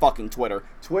go on fucking Twitter.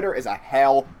 Twitter is a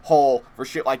hell hole for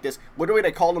shit like this. Literally,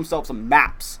 they call themselves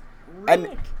maps,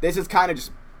 and this is kind of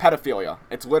just pedophilia.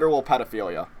 It's literal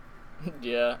pedophilia.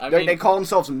 Yeah, they call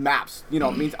themselves maps. It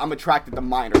means I'm attracted to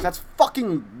minors. That's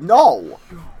fucking no.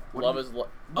 Love is love.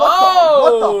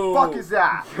 What the fuck is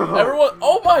that? Everyone,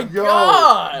 oh my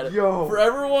god! For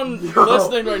everyone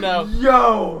listening right now,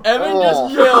 Evan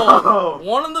just killed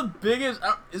one of the biggest.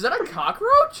 Is that a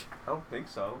cockroach? I don't think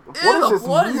so. What is this?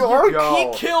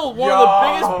 He killed one of the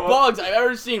biggest bugs I've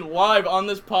ever seen live on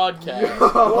this podcast.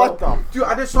 What the? Dude,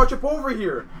 I just saw you over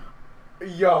here.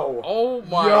 Oh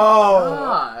my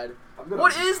god.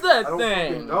 What is that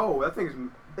thing? No, that thing's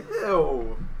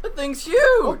ew. That thing's huge.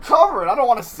 Well, cover it. I don't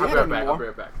want to see it anymore. I'll be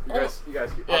right back. You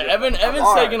guys. Yeah, Evan's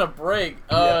taking a break.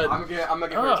 I'm gonna get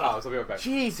rid of towels. I'll be right back.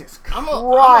 Jesus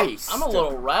Christ! I'm a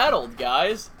little rattled,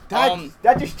 guys.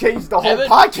 That just changed the whole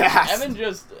podcast. Evan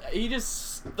just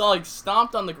like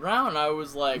stomped on the ground. And I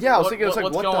was like, yeah, I was thinking, what's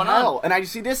going on? And I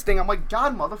see this thing. I'm like,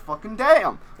 God, motherfucking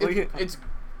damn! It's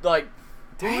like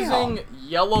oozing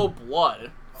yellow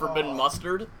blood. Forbidden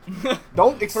mustard.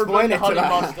 Don't explain it to that.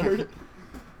 Mustard.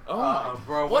 Oh,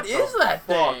 bro! What is that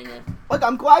thing? Look,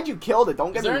 I'm glad you killed it.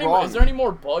 Don't get me wrong. Is there any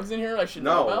more bugs in here I should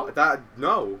know about?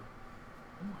 No.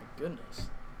 Oh my goodness!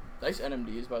 Nice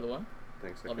NMDs, by the way.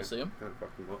 Thanks. Love to see them.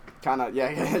 Kinda,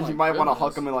 yeah. You might want to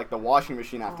hook them in like the washing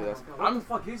machine after this. What the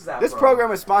fuck is that? This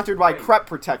program is sponsored by Crep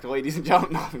Protect, ladies and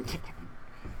gentlemen.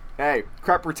 Hey,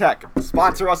 Crep Protect,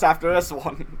 sponsor us after this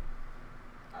one.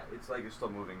 It's like it's still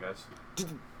moving, guys.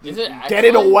 Is it actually? Get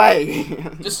it away!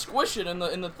 Just squish it in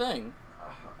the thing.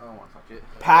 I don't want to touch it.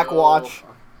 Pack watch.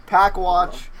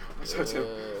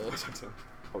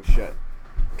 Oh shit.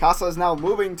 Casa is now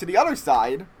moving to the other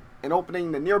side and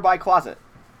opening the nearby closet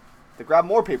to grab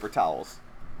more paper towels.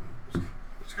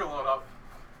 Just gonna load up.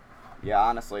 Yeah,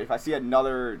 honestly, if I see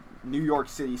another New York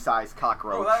City-sized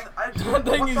cockroach... That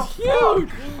thing is huge!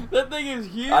 That thing is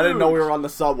huge! I didn't know we were on the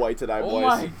subway today, boys. Oh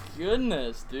my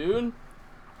goodness, dude.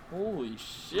 Holy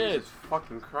shit. Jesus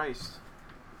fucking Christ.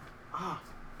 I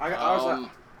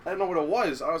didn't know what it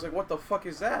was. I was like, what the fuck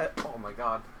is that? Oh my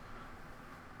god.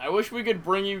 I wish we could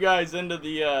bring you guys into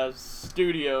the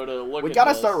studio to look at this. We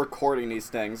gotta start recording these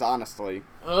things, honestly.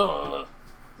 Ugh.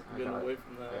 Getting away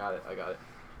from that. I got it.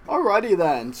 Alrighty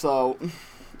then, so...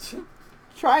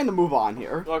 trying to move on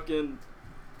here. Fucking...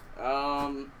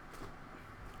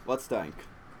 Let's think.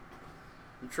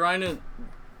 I'm trying to...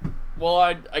 Well,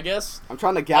 I guess... I'm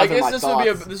trying to gather my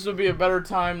thoughts. This would be a better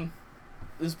time...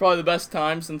 This is probably the best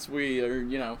time since we are,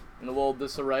 in a little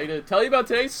disarray to tell you about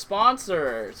today's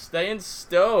sponsor, Staying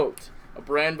Stoked, a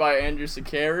brand by Andrew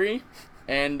Sakari.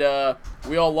 And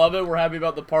we all love it. We're happy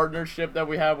about the partnership that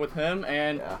we have with him.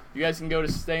 And you guys can go to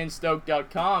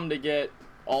stayingstoked.com to get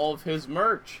all of his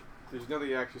merch. Did you know that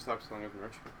he actually stopped selling his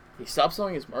merch? He stopped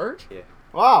selling his merch? Yeah.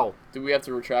 Wow. Do we have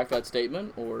to retract that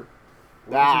statement, or?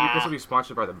 Because we'll be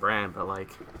sponsored by the brand, but like...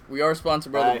 We are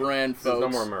sponsored by the brand, folks. There's no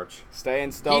more merch.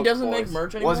 Staying Stoked, He doesn't boys. make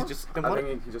merch anymore? Was it just... I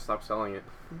think he just stopped selling it.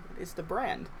 It's the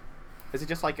brand. Is it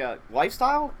just like a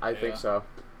lifestyle? I think so.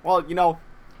 Well,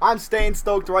 I'm staying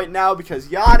stoked right now because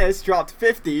Giannis dropped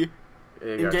 50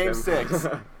 in Game 6.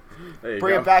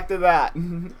 Bring it back to that.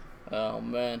 Oh,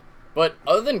 man. But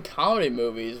other than comedy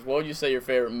movies, what would you say your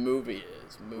favorite movie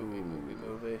is?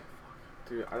 Movie.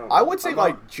 Dude, I would say,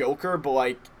 Joker,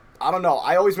 but, I don't know.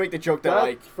 I always make the joke that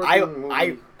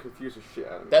I confused the shit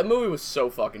out of me. That movie was so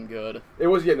fucking good. It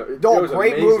was, it was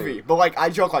great amazing. movie. But,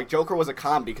 I joke, Joker was a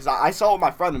comedy, because I saw it with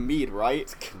my friend Mead,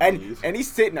 right? And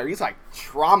he's sitting there, he's,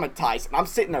 traumatized, and I'm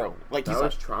sitting there, he's,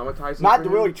 traumatized. Not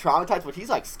really traumatized, but he's,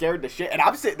 scared to shit, and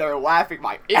I'm sitting there laughing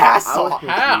my ass off.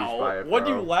 How? What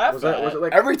do you laugh at? Was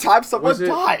it every time someone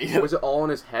died. Was it all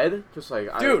in his head? Just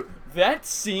Dude, that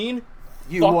scene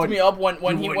fucked me up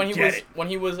when he's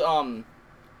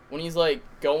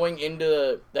going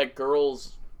into that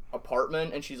girl's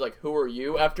apartment and she's like, "Who are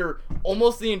you?" After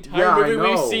almost the entire movie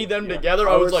we see them together,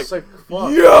 I was like,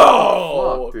 fuck.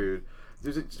 "Yo, fuck, dude."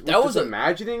 Was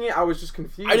imagining it. I was just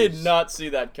confused. I did not see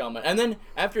that coming. And then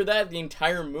after that, the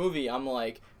entire movie, I'm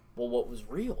like, "Well, what was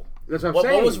real?" That's what I'm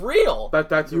saying. What was real?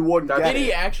 You wouldn't get it. Did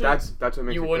he actually? That's what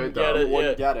makes you it wouldn't good, though. get it. You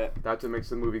wouldn't get it. That's what makes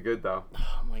the movie good, though.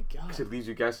 Oh my god. Because it leaves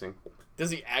you guessing.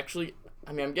 Does he actually?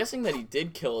 I mean, I'm guessing that he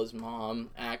did kill his mom.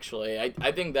 Actually,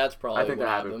 I think that's probably what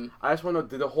happened. I just want to know,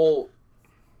 did the whole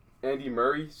Andy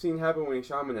Murray scene happen when he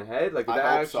shot him in the head? Did that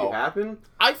actually happen?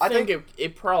 I think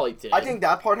it probably did. I think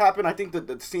that part happened. I think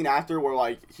the scene after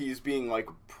where he's being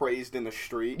praised in the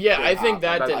street. Yeah, I think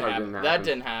that didn't happen. That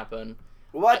didn't happen.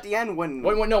 Well, at the end when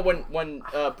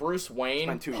Bruce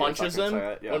Wayne punches him,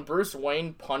 when Bruce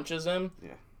Wayne punches him,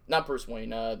 not Bruce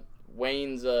Wayne,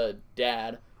 Wayne's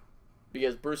dad,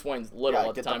 because Bruce Wayne's little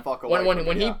at the time.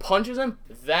 When he punches him,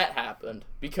 that happened,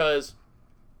 because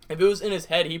if it was in his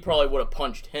head, he probably would have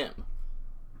punched him.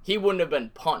 He wouldn't have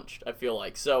been punched, I feel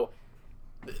like. So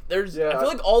I feel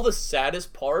like all the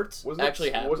saddest parts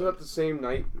actually happened. Wasn't that the same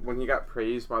night when he got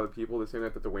praised by the people, the same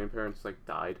night that the Wayne parents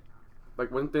died?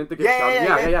 Didn't they get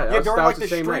shot? Yeah. During the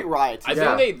street riots. I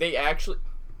think they actually...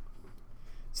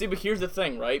 See, but here's the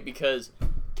thing, right? Because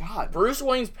Bruce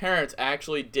Wayne's parents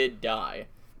actually did die.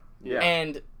 Yeah.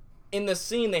 And in the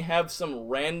scene, they have some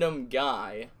random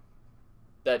guy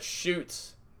that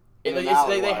shoots... They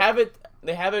have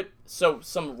it so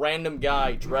some random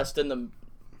guy dressed in the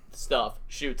stuff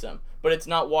shoots him. But it's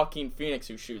not Joaquin Phoenix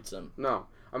who shoots him. No.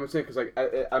 I'm saying because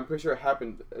I'm pretty sure it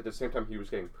happened at the same time he was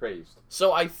getting praised.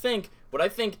 So what I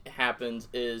think happens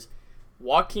is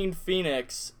Joaquin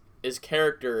Phoenix's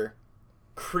character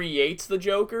creates the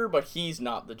Joker, but he's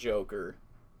not the Joker,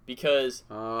 because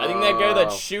I think that guy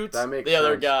that shoots the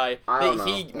other guy,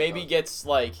 he maybe gets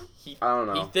I don't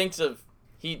know. He thinks of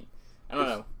I don't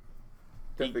know.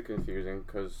 Definitely confusing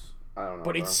because. I don't know.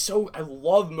 But it's so. I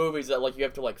love movies that you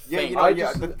have to think.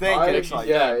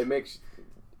 It makes.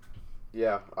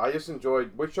 Yeah, I just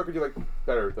enjoyed. Which Joker do you like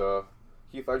better, the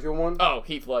Heath Ledger one? Oh,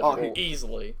 Heath Ledger,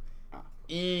 easily.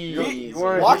 You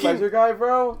weren't a Heath Ledger guy,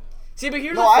 bro? See, but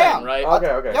here's the thing, right?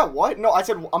 Okay. Yeah, what? No,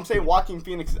 I'm saying Joaquin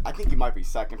Phoenix. I think he might be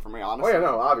second for me, honestly. Oh yeah,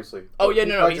 no, obviously. Oh yeah,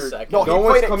 no, he's second. No,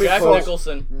 one's coming Jack close.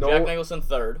 Nicholson. Jack Nicholson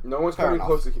third. No one's coming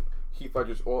close to Heath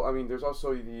Ledger's. Well, I mean, there's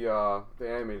also the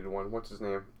animated one. What's his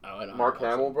name? Oh, I don't. Mark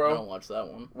Hamill, bro. I don't watch that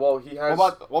one. Well, he has.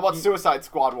 What about Suicide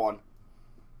Squad one?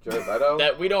 Jared Leto.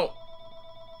 That we don't.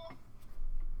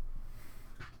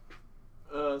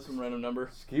 Some random number.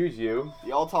 Excuse you.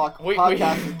 The All Talk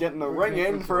podcast is getting the ring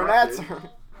in for an answer.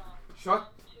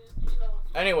 Shut.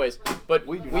 Anyways, but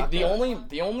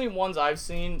the only ones I've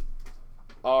seen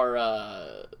are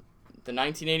the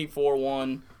 1984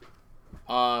 one,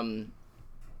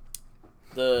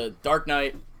 the Dark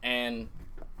Knight, and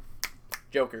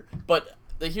Joker. But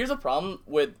here's a problem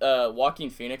with Joaquin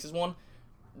Phoenix's one.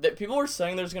 that people are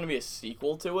saying there's gonna be a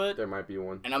sequel to it. There might be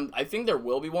one. And I think there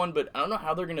will be one, but I don't know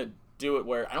how they're gonna do it.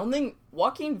 Where I don't think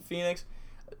Joaquin Phoenix,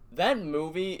 that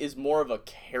movie is more of a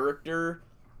character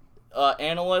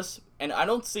analyst, and I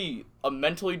don't see a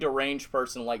mentally deranged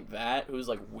person like that who's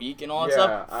like weak and all that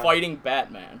stuff fighting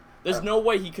Batman. There's no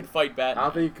way he could fight Batman. I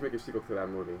don't think you can make a sequel to that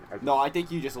movie. No, I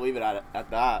think you just leave it at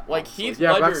that. Like honestly. Heath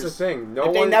Yeah, Ledger's, that's the thing.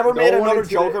 If they never made another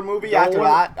Joker movie after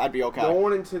that, I'd be okay. No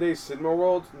one in today's cinema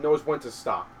world knows when to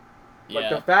stop. Like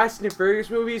Yeah. the Fast and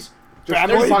Furious movies.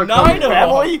 Family? There's 9 of them.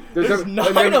 Family? There's 9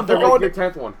 of them. They're going to the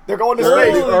 10th one. They're going to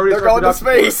They're space. already They're going to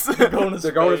started space. They're going to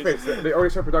They're going to space. They already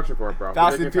start production for it, bro.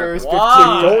 Fast and Furious 15.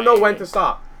 Why? Don't know when to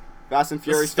stop. Fast and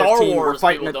Furious Star 15. Wars We're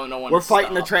fighting people don't know when We're to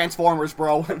fighting the stop. Transformers,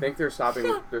 bro. I think they're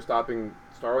stopping. They're stopping.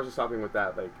 Star Wars is stopping with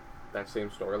that, like that same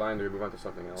storyline. They're moving on to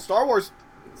something else. Star Wars.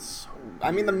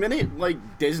 I mean, the minute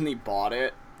like Disney bought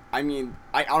it, I mean,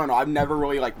 I don't know. I've never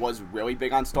really was really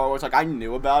big on Star Wars. Like I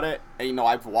knew about it, and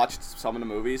I've watched some of the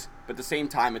movies, but at the same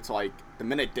time, it's like the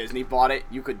minute Disney bought it,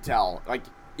 you could tell. Like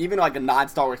even a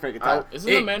non-Star Wars fan could tell. Isn't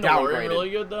The Mandalorian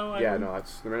really good though? Yeah, no,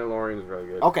 The Mandalorian is really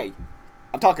good. Okay,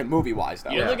 I'm talking movie-wise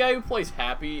though. You know the guy who plays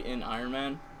Happy in Iron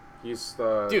Man? He's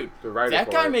the Dude, writer that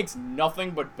for guy it. makes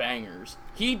nothing but bangers.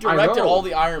 He directed all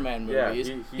the Iron Man movies.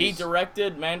 Yeah, he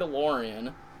directed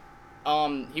Mandalorian.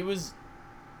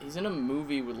 He's in a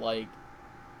movie with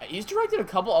he's directed a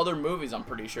couple other movies. I'm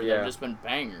pretty sure that have just been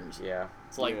bangers. Yeah,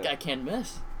 It's like I can't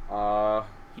miss.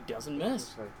 He doesn't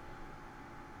miss.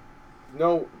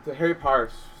 No, the Harry Potter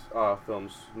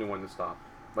films knew when to stop.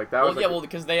 Like that was. Well,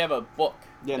 because they have a book.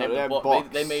 Yeah, they have books.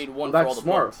 They made one Well, for all that's the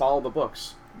smart. books. Follow the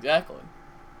books. Exactly.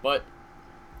 But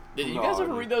did you guys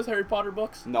ever read those Harry Potter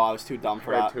books? No, I was too dumb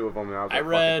for I read that. 2 of them, and I was I like,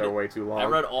 fuck read- it, they're way too long. I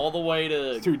read all the way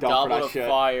to Too dumb for Goblet that of shit.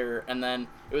 Fire, and then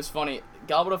it was funny.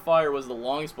 Goblet of Fire was the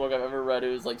longest book I've ever read. It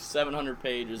was like 700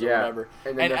 pages or whatever.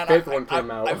 And then the 5th one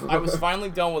came out. I was finally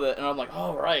done with it, and I'm like,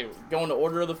 all right, going to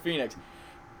Order of the Phoenix.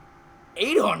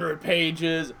 800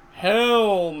 pages?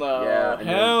 Hell no. Yeah, and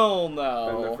Hell Then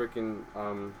no. the freaking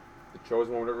the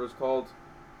Chosen One, whatever it's called,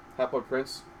 Half-Blood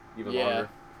Prince, even Yeah. longer.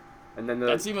 And then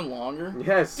That's even longer?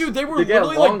 yes, Dude, they were get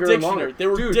literally longer like and longer. dictionaries. They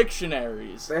were Dude,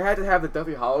 dictionaries They had to have the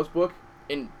Deathly Hallows book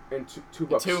in in two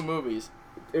books. 2 movies.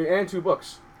 And 2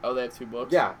 books. Oh, they have 2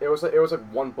 books? Yeah, it was like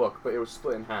one book, but it was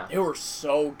split in half. They were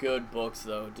so good books,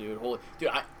 though, dude.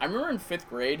 I remember in 5th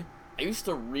grade, I used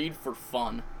to read for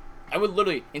fun. I would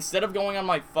literally, instead of going on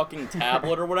my fucking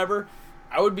tablet or whatever,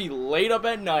 I would be late up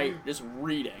at night just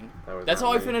reading. That's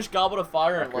how I finished Goblet of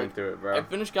Fire. I couldn't do it, bro. I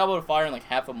finished Goblet of Fire in like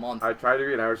half a month. I tried to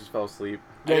read, and I just fell asleep.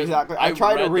 Yeah, exactly. I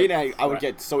tried to read, and I would crap.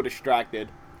 get so distracted.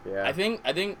 Yeah. I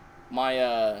think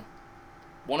my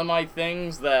one of my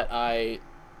things that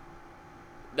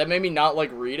made me not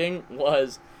like reading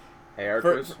was AR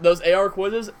for quiz? those AR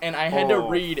quizzes, and I had to Oh,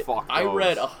 read. fuck I those.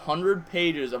 read 100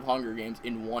 pages of Hunger Games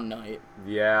in one night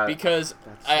Yeah. because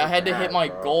that's I so had to hit bad, my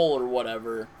bro. goal or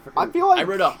whatever. I feel like I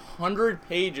read 100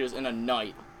 pages in a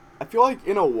night. I feel like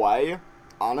in a way,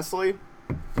 honestly,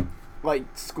 like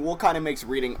school kind of makes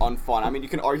reading unfun. I mean, you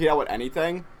can argue that with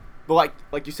anything, but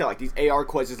like you said, like these AR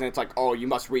quizzes, and it's like, oh, you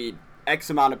must read X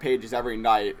amount of pages every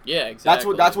night. Yeah,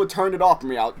 exactly. That's what turned it off for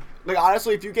me. Like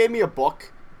honestly, if you gave me a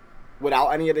book without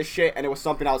any of this shit and it was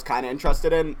something I was kind of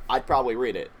interested in, I'd probably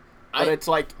read it. But it's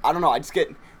like, I don't know, I just get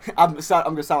I'm gonna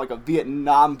sound like a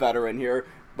Vietnam veteran here,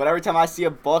 but every time I see a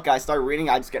book I start reading,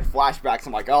 I just get flashbacks.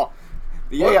 I'm like, oh,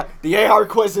 the AR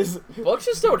quizzes. Books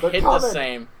just don't They're hit the coming.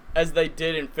 same as they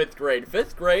did in 5th grade.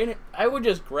 5th grade, I would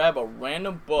just grab a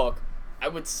random book, I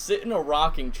would sit in a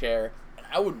rocking chair, and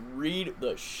I would read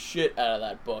the shit out of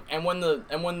that book. And when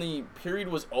the period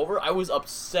was over, I was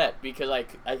upset because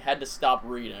I had to stop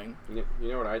reading. You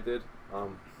know what I did?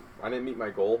 I didn't meet my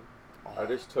goal. I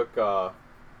just took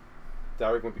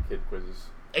Diary Wimpy Kid quizzes.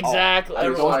 Exactly. I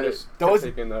mean, Everyone I did. just kept those-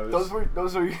 taking those. Those were It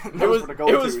was the it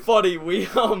go-tos. was funny. We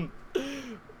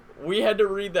had to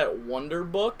read that Wonder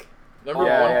book. Remember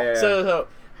Yeah, Wonder? yeah, yeah. So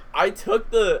I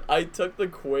took the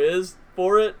quiz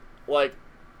for it like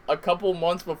a couple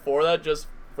months before that, just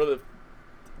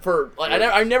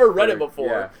I never read it before,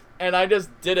 Yeah. and I just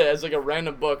did it as like a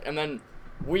random book, and then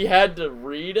we had to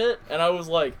read it, and I was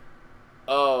like,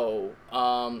 oh,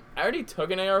 I already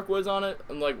took an AR quiz on it,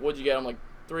 and like, what'd you get? I'm like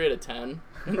 3 out of 10.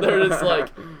 And they're just like.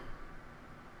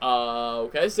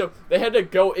 Okay, so they had to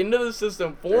go into the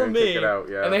system for And me, take it out,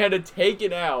 yeah. and they had to take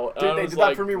it out. Dude, they did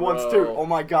that for me once too. Oh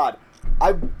my god.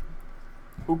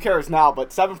 Who cares now, but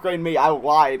 7th grade me, I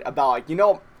lied about, like, in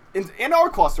our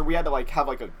cluster, we had to, like, have,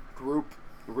 like, a group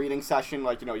reading session,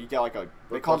 like, you get, like,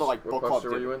 they called it, like, book club.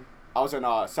 What were you in? I was in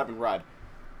 7th Red.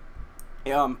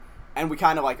 And we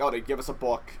kind of, like, they'd give us a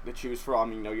book to choose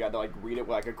from, you had to, like, read it with,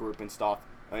 like, a group and stuff.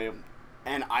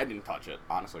 And I didn't touch it,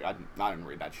 honestly. I didn't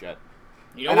read that shit.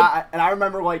 You know I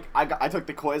remember, like, I took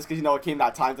the quiz, because, it came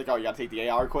that time, like, oh, you gotta take the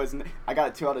 8-hour quiz, and I got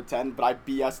a 2 out of 10, but I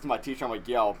BS'd my teacher. I'm like,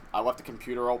 yo, I left the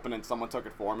computer open and someone took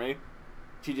it for me.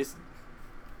 She just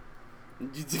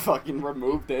fucking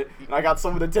removed it, and I got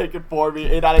someone to take it for me.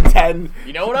 8 out of 10.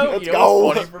 You know what? Let's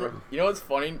go. You know what's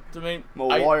funny to me?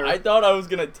 I thought I was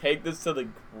gonna take this to the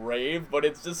grave, but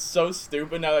it's just so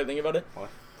stupid now that I think about it. What?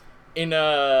 In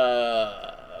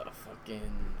I think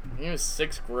it was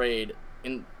 6th grade,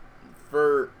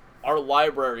 for our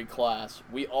library class,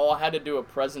 we all had to do a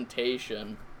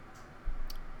presentation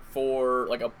for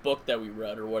like a book that we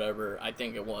read or whatever, I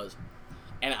think it was.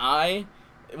 And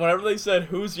whenever they said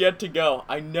who's yet to go,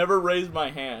 I never raised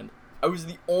my hand. I was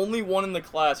the only one in the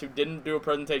class who didn't do a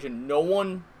presentation. No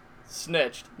one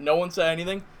snitched. No one said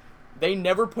anything. She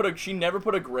never put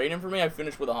a grade in for me. I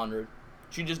finished with 100.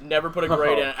 She just never put a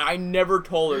grade in. I never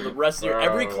told her the rest of the year.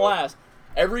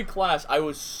 Every class, I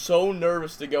was so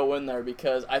nervous to go in there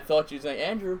because I thought she was like,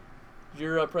 Andrew, is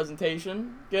your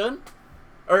presentation good?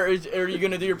 Or are you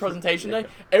going to do your presentation day?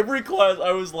 Every class,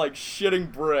 I was like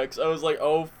shitting bricks. I was like,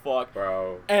 oh, fuck.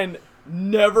 Bro. And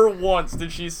never once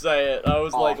did she say it. I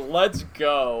was like, let's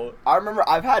go. I remember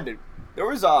there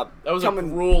was a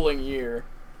grueling year.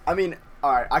 I mean,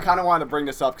 alright, I kind of wanted to bring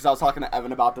this up because I was talking to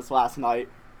Evan about this last night.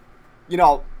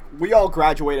 We all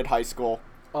graduated high school.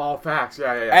 Oh, facts.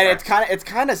 Yeah. And facts. it's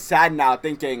kind of sad now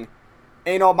thinking,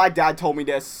 my dad told me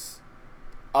this,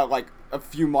 like a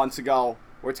few months ago,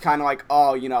 where it's kind of like,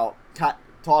 oh,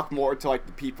 talk more to like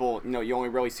the people, you only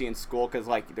really see in school because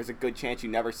like there's a good chance you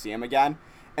never see them again.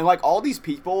 And like all these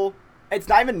people, it's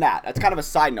not even that. That's kind of a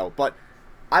side note, but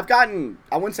I've gotten,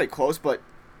 I wouldn't say close, but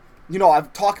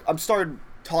I've started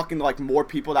talking to like more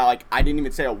people that like I didn't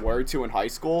even say a word to in high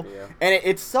school. Yeah. And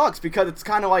it sucks because it's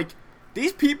kind of like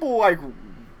these people like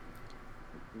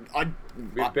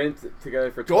we've been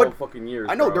together for 12 fucking years.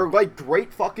 I know, bro. they're like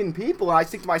great fucking people, and I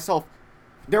think to myself,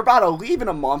 they're about to leave in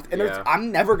a month, and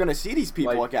I'm never gonna see these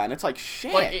people again. It's like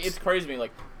shit. Like it's crazy to me.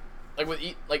 Like with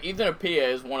Ethan Apia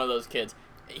is one of those kids.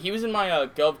 He was in my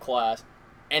gov class,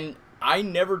 and I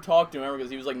never talked to him ever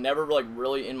because he was like never like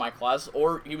really in my class,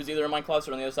 or he was either in my class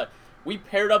or on the other side. We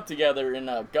paired up together in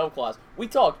gov class. We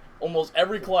talked almost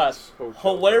every class. So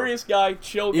hilarious guy,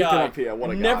 chill guy. Ethan Apia,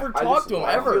 what a guy. Never talked to him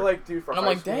ever. I feel like, dude, for and I'm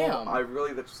high like, school, damn. I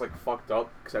really just like fucked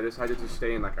up because I decided to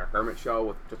stay in like a hermit shell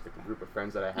with just like a group of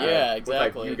friends that I had. Yeah, exactly.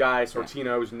 With, like, you guys,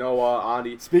 Sortinos, Noah,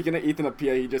 Andy. Speaking of Ethan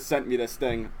Apia, he just sent me this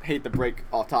thing. Hate to break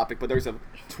off topic, but there's a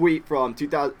tweet from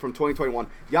 2021.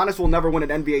 Giannis will never win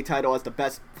an NBA title as the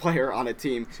best player on a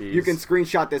team. Jeez. You can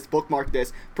screenshot this, bookmark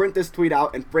this, print this tweet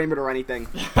out, and frame it or anything.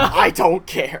 I don't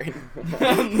care.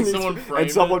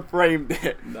 Someone framed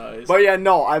it. Nice. But yeah,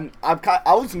 no, I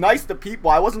was nice to people.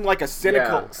 I wasn't like a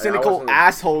cynical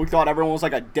asshole who thought everyone was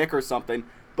like a dick or something.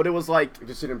 But it was like You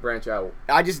just didn't branch out.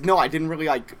 I didn't really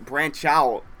like branch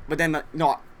out. But then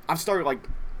I started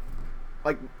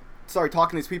started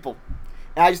talking to these people,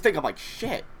 and I just think I'm like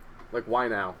shit. Like why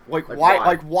now? Like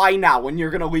why now when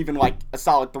you're gonna leave in like a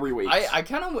solid 3 weeks? I'm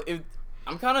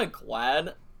kind of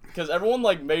glad. Because everyone,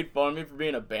 like, made fun of me for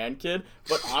being a band kid.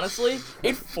 But honestly,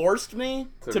 it forced me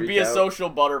to be a social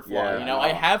butterfly, Yeah,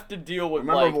 I have to deal with,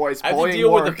 boys, I have to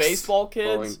deal with the works. baseball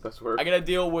kids. I gotta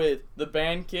deal with the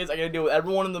band kids. I gotta deal with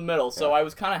everyone in the middle. So I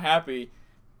was kind of happy.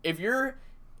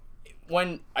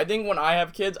 When I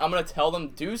have kids, I'm gonna tell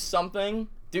them, do something.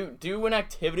 Do an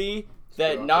activity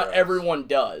that not everyone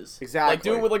does. Exactly. Like,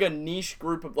 do it with, like, a niche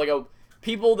group of, like,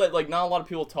 people that, like, not a lot of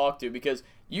people talk to. Because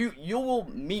you will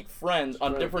meet friends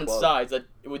on different sides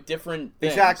with different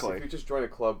things. Exactly. If you just join a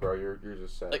club, bro, you're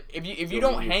just set. Like if you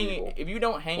don't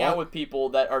hang out with people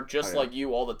that are just like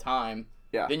you all the time,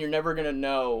 then you're never gonna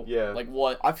know like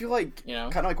what. I feel like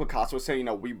kind of like what Costa was saying.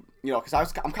 Because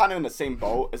I'm kind of in the same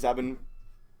boat as Evan.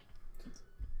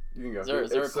 You can go.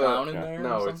 Is there a clown in there?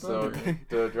 No, or it's something?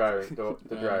 the dryer. The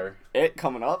dryer. It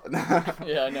coming up.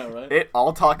 Yeah, I know, right? It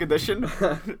all talk edition.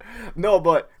 No,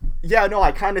 but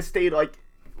I kind of stayed like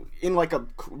in like a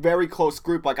very close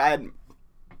group. Like I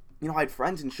had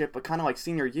friends and shit, but kind of like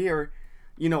senior year,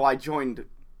 I joined,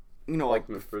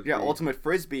 Ultimate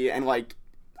Frisbee, and like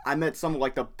I met some of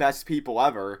like the best people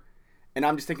ever, and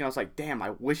I'm just thinking, I was like, damn,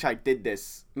 I wish I did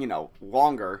this,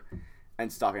 longer.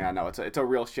 And stuff. Yeah, I know it's a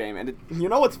real shame. And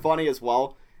what's funny as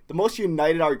well? The most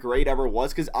united our grade ever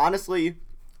was, because honestly,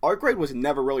 our grade was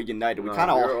never really united. We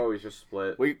were always just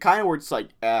split. We kind of were just like,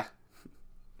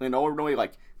 really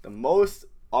like the most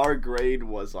our grade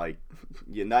was like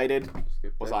united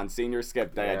was on senior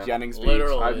skip day at Jennings Beach.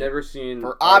 Literally. I've never seen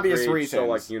for obvious reasons so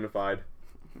like unified.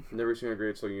 Never seen a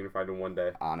grade so unified in one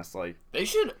day. Honestly, they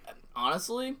should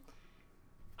honestly.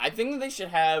 I think that they should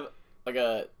have like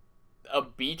a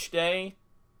beach day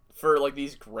for like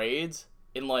these grades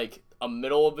in like a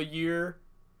middle of the year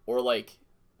or like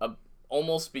a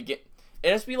almost begin.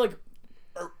 It has to be like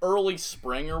early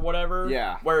spring or whatever.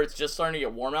 Yeah. Where it's just starting to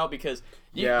get warm out because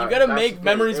you gotta make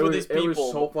memories with these people. It was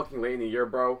so fucking late in the year,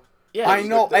 bro. Yeah, I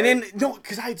know. And then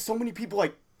because I had so many people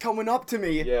like coming up to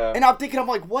me. Yeah. And I'm thinking, I'm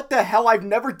like, what the hell? I've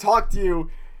never talked to you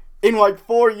in like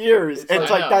 4 years.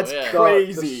 It's like that's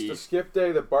crazy. The skip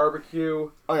day, the barbecue.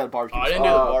 Oh yeah, the barbecue. I didn't do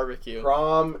the barbecue.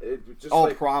 Prom.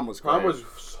 Prom was great. Prom was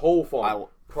so fun.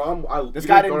 This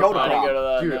guy didn't go to I prom. didn't go to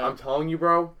that. Dude, no. I'm telling you,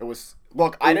 bro. It was.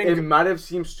 Look, I didn't. It might have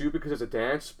seemed stupid because it's a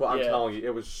dance, but I'm telling you,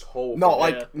 it was so. No,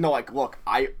 fun. look,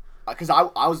 because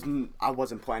I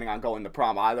wasn't planning on going to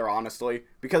prom either, honestly,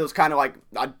 because it was kind of like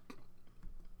I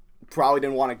probably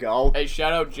didn't want to go. Hey,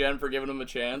 shout out Jen for giving him a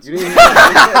chance. You didn't even,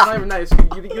 it's not even nice.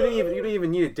 You didn't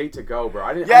even need a date to go, bro.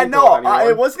 I didn't go with anyone.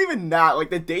 It wasn't even that. Like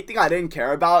the date thing, I didn't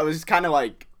care about. It was just kind of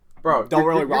like, bro, don't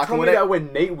really rock with it. That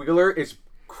when Nate Wheeler is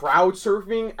crowd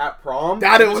surfing at prom,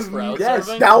 that it was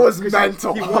surfing? That was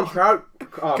mental. He won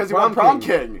because he won prom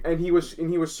king, and he was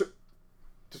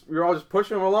we were all just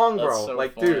pushing him along, bro. That's so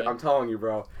like, funny. dude, I'm telling you,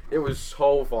 bro, it was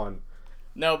so fun.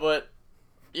 No, but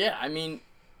yeah, I mean,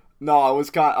 no, it was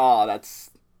kind.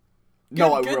 That's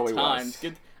no, it good really times. was.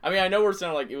 Good. I mean, I know we're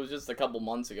saying like it was just a couple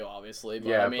months ago, obviously. But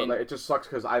Yeah, I mean, but like, it just sucks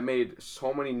because I made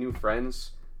so many new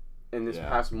friends in this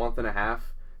past month and a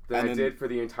half than I did for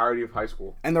the entirety of high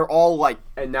school. And they're all like,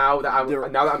 and now that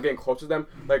I'm getting close to them,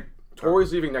 like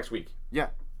Tori's leaving next week. Yeah.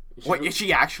 Wait, is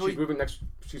she actually?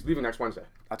 She's leaving next Wednesday.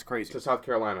 That's crazy. To South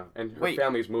Carolina, and her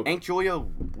family's moving. Ain't Julia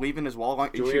leaving as well?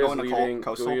 Is she going to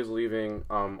Coastal? Julia's leaving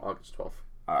August 12th.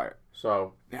 All right.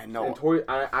 So yeah, no. And Tori,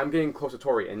 I'm getting close to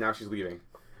Tori, and now she's leaving,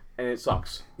 and it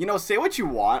sucks. You know, say what you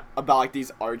want about like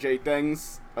these RJ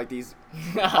things, like these.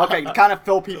 Okay, kind of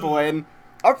fill people in.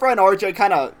 Our friend RJ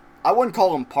kind of. I wouldn't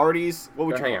call them parties. What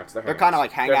would they're you? Hangouts. They're kind of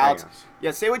like hangouts.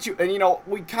 Yeah, say what you. And you know,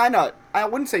 we kind of. I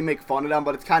wouldn't say make fun of them,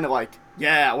 but it's kind of like,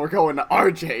 yeah, we're going to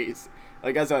RJ's.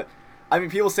 Like as a. I mean,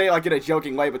 people say it like in a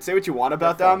joking way, but say what you want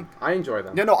about them. I enjoy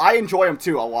them. No, I enjoy them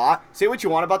too a lot. Say what you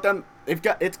want about them.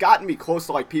 It's gotten me close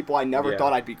to like people I never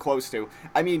thought I'd be close to.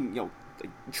 I mean, you know,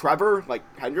 like Trevor, like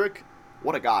Hendrick,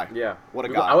 what a guy. Yeah. What a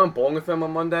guy. I went bowling with him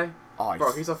on Monday. Oh,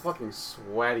 bro, he's a fucking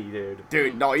sweaty dude.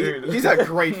 Dude, no, he's a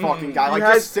great fucking guy. Like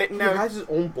just sitting there. He has his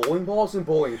own bowling balls and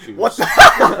bowling shoes. What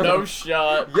the? No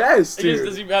shot. Yes, dude.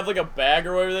 Does he have like a bag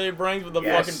or whatever that he brings with the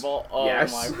fucking ball? Oh my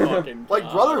fucking Like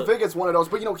God. Brother Vig is one of those,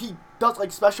 but you know he does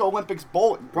like Special Olympics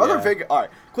bowling. Brother Vig. All right.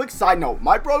 Quick side note: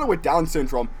 my brother with Down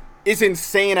syndrome is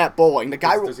insane at bowling. The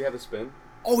guy. Does he have the spin?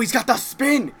 Oh, he's got the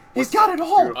spin. He's got it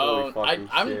all. Dude,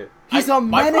 I'm. He's a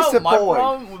menace at bowling. My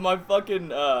problem with my fucking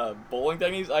bowling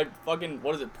techniques, I fucking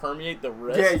permeate the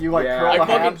wrist. Yeah, you like curl the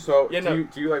hand. So do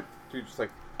you just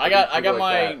like? I got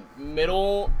my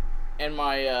middle and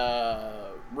my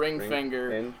ring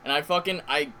finger, and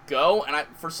I go and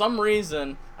for some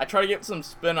reason I try to get some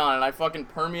spin on it, and I fucking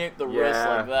permeate the wrist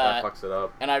like that. That fucks it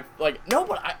up. And I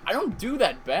I don't do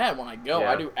that bad when I go.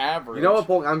 Yeah. I do average. You know what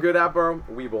bowling I'm good at, bro?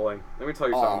 Wii bowling. Let me tell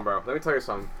you something, bro. Let me tell you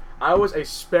something. I was a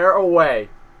spare away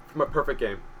from a perfect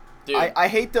game. Dude, I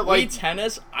hate that like Wii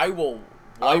tennis. I will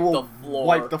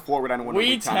wipe the floor with anyone.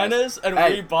 Wii tennis and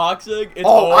Wii boxing. It's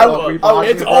I love over. Wii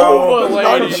boxing. It's over,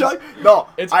 ladies. No,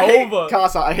 it's over.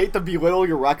 Casa, I hate to belittle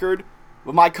your record,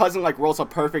 but my cousin like rolls a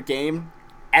perfect game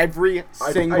every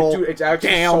single dude, it's actually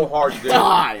damn so hard to do.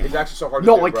 time. It's actually so hard to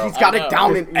do. No, like bro. He's got it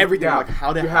down in everything. Yeah, like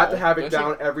how the you hell? have to have it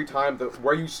down every time.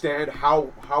 Where you stand,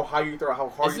 how high you throw, how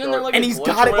hard you throw. Like and he's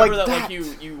got it like that.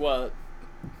 Like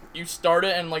you start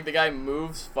it and like the guy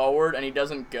moves forward and he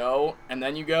doesn't go and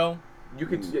then you go. You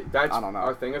could. That's I don't know.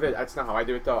 Our thing of it. That's not how I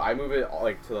do it though. I move it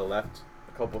like to the left,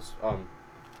 a couple.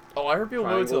 Oh, I heard people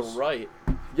move it to the right.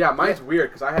 Yeah, mine's weird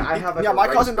because I have. Like, my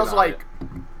cousin does like.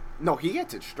 No, he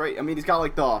gets it straight. I mean, he's got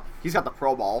the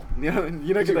pro ball. You know, really?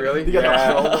 You get the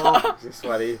pro ball. He's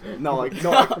sweaty. No,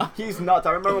 he's nuts.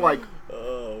 I remember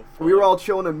we were all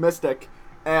chilling in Mystic,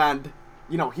 and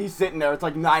you know he's sitting there. It's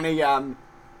like 9 a.m.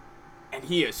 and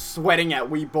he is sweating at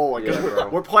Wii bowling. Yeah,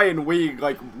 we're playing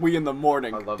Wii in the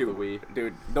morning. I love the Wii.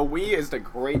 Dude, the Wii is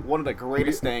one of the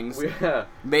greatest things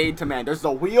made to man. There's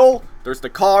the wheel, there's the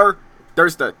car,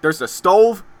 there's the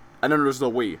stove, and then there's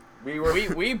the Wii.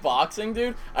 Wii boxing,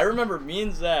 dude. I remember me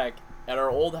and Zach at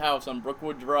our old house on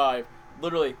Brookwood Drive.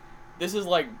 Literally, this is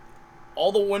like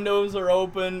all the windows are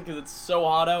open because it's so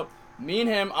hot out. Me and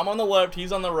him, I'm on the left,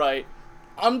 he's on the right.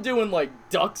 I'm doing like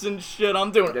ducks and shit.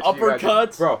 I'm doing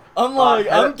uppercuts. Bro, I'm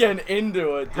I'm getting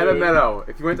into it, dude. Head of Meadow.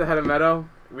 If you went to Head of Meadow,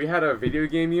 we had a video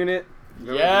game unit.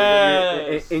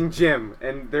 Yeah. In gym,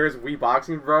 and there's Wii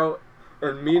boxing, bro.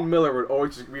 Or me and Miller would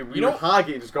always just we would hog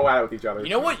it and just go at it with each other. You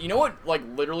know what? Like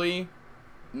literally,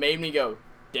 made me go,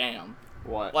 damn.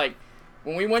 What? Like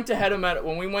when we went to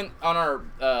when we went on our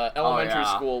elementary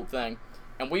school thing.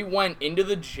 And we went into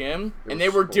the gym, and they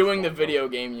were doing the video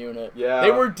game unit. Yeah,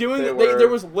 they were doing. There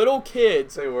was little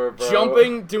kids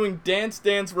jumping, doing Dance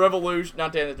Revolution,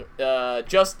 not Dance,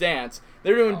 Just Dance.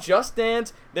 They were doing Just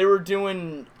Dance. They were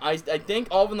doing, I think,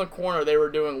 all in the corner. They were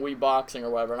doing Wii Boxing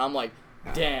or whatever. And I'm like,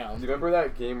 damn. Do you remember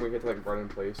that game where you had to like run in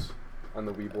place on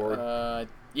the Wii board?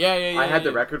 Yeah. I had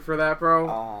the record for that, bro.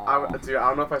 Dude, I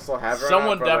don't know if I still have it.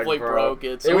 Someone definitely broke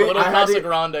it. So little Casa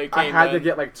Grande came in. I had to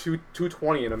get like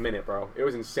 220 in a minute, bro. It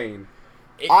was insane.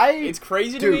 It's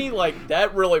crazy to me. Like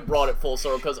that really brought it full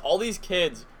circle because all these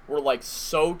kids were like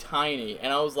so tiny,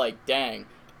 and I was like, dang,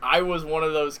 I was one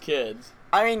of those kids.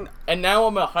 I mean, and now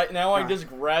I just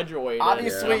graduated.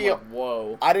 Obviously, like,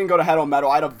 whoa. I didn't go to Head Meadow.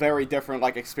 I had a very different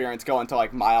like experience going to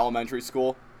like my elementary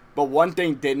school. But one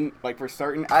thing didn't, like for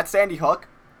certain, at Sandy Hook,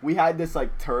 we had this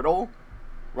like turtle,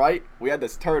 right? We had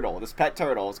this turtle, this pet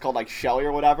turtle. It's called like Shelly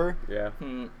or whatever. Yeah.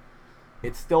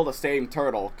 It's still the same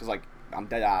turtle because like I'm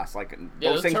dead ass. Like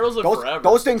those turtles live forever.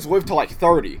 Those things live to like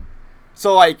 30.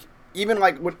 So like even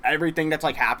like with everything that's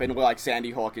like happened with like Sandy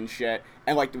Hook and shit,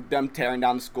 and like them tearing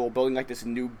down the school, building like this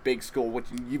new big school. Which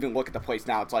you even look at the place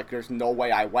now, it's like there's no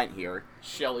way I went here.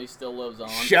 Shelly still lives on.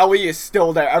 Shelly is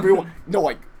still there. Everyone, no,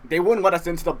 like they wouldn't let us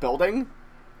into the building.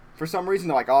 For some reason,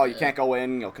 they're like, oh, you can't go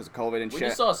in, because of COVID and shit. We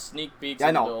just saw sneak peeks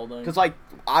in the building. Because, like,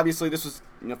 obviously this was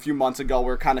a few months ago.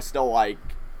 We're kind of still, like,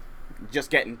 just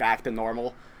getting back to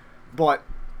normal. But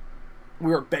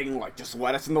we were begging, like, just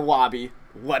let us in the lobby.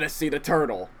 Let us see the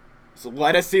turtle. So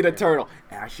let us see the turtle.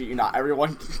 And actually,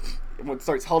 everyone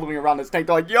starts huddling around this tank.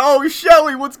 They're like, yo,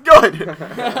 Shelly, what's good?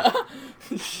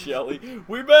 Shelly,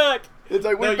 we back. It's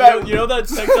like, we back. You know that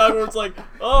TikTok where it's like,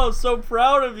 oh, I'm so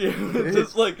proud of you. It's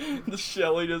just like, the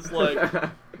Shelly just like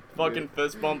fucking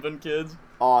fist bumping kids.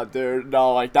 Oh, dude,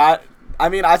 no, like that. I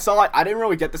mean, I didn't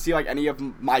really get to see like any of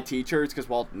my teachers because,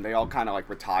 well, they all kind of like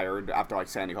retired after like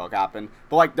Sandy Hook happened.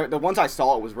 But like the ones I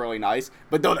saw, it was really nice.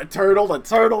 But though the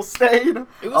turtle stayed. I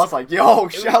was like, yo,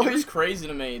 Shelly. It was crazy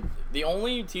to me. The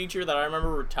only teacher that I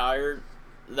remember retired,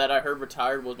 that I heard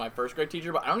retired, was my first grade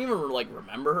teacher. But I don't even like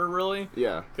remember her really.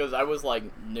 Yeah. Because I was like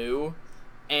new,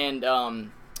 and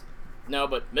no,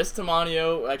 but Miss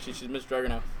Tamanio, actually she's Miss Drager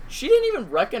now. She didn't even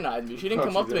recognize me. She didn't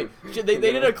come up to me. They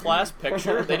did a class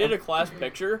picture.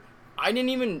 I didn't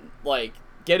even, like,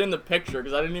 get in the picture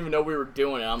because I didn't even know we were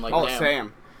doing it. I'm like,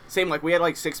 damn. Same. Like, we had,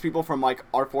 like, 6 people from, like,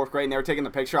 our 4th grade, and they were taking the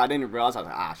picture. I didn't even realize. I was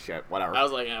like, shit, whatever. I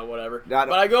was like, yeah, whatever.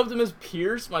 But I go up to Miss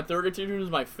Pierce, my 3rd grade teacher, who's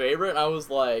my favorite, and I was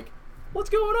like, what's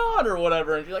going on, or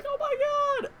whatever. And she's like, oh, my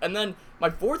God. And then my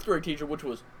 4th grade teacher, which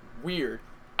was weird,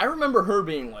 I remember her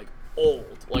being, like,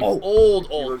 old. Like,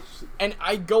 old. And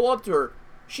I go up to her.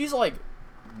 She's like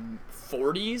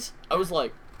 40s. I was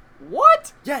like,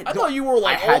 what? Yeah, I thought you were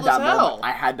like old as hell.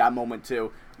 I had that moment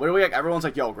too. Literally, like everyone's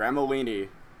like, "Yo, Grandma Leanie."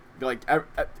 Like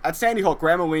at Sandy Hook,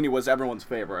 Grandma Leanie was everyone's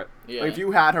favorite. Yeah. Like, if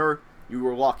you had her, you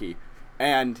were lucky.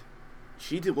 And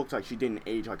she looked like she didn't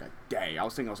age like a day. I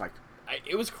was thinking,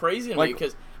 it was crazy to me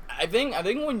because I think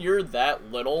when you're that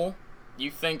little,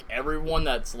 you think everyone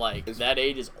that's like that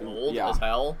age is old as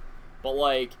hell. But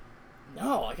like,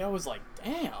 no, like I was like,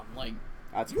 damn, like.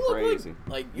 That's crazy.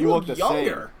 You look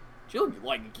younger. She looked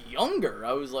like younger.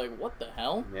 I was like, what the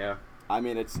hell? Yeah. I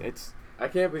mean, it's. I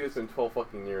can't believe it's been 12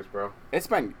 fucking years, bro.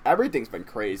 Everything's been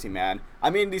crazy, man.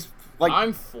 I mean, these like.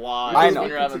 I'm fly. I know.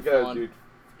 You're having fun, dude.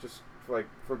 Just like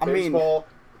for baseball,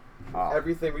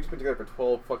 everything. We've just been together for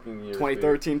 12 fucking years.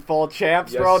 2013 dude. fall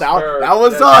champs, yes, bro. Sir. That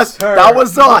was yes, us. Sir. That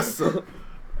was us.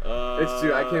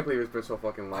 Dude, I can't believe it's been so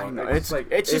fucking long. I know.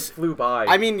 It just flew by.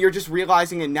 I mean, you're just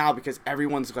realizing it now because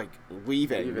everyone's like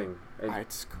leaving.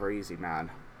 It's crazy,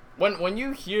 man. When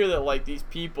you hear that like these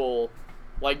people,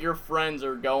 like your friends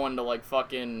are going to like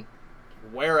fucking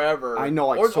wherever. I know,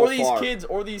 like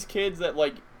or these kids that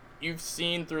like you've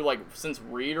seen through like since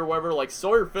Reed or whatever. Like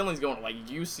Sawyer Finley's going to like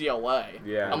UCLA.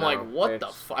 Yeah. I'm like, what the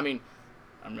fuck? I mean,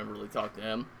 I've never really talked to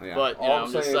him, yeah. but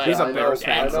I'm just saying. He's a Bears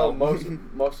fan. I know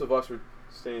most of us are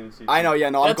staying in CT. I know, yeah,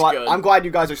 no, I'm glad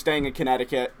you guys are staying in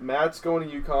Connecticut. Matt's going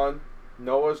to UConn.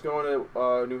 Noah's going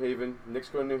to New Haven. Nick's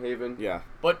going to New Haven. Yeah.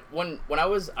 But when I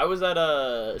was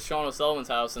at Sean O'Sullivan's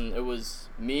house, and it was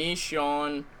me,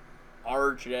 Sean,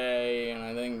 RJ, and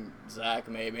I think Zach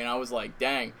maybe, and I was like,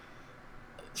 dang,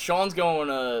 Sean's going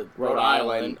to Rhode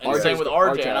Island, and same with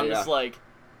RJ, and I'm just like,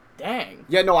 dang.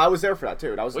 Yeah, no, I was there for that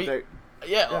too. That was there.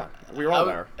 Yeah, we were all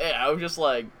there. Yeah, I was just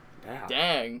like,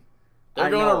 dang. They're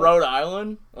going to Rhode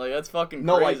Island? Like, that's fucking crazy.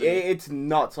 No, like, it's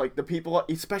nuts. Like, the people,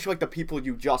 especially, like, the people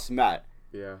you just met.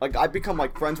 Yeah. Like, I become,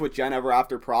 like, friends with Jen ever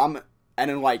after prom, and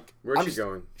then, like... Where's she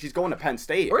going? She's going to Penn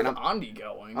State. Where's Andy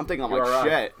going? I'm thinking, I'm like,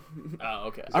 shit. Oh,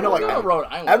 okay. I know, like, Rhode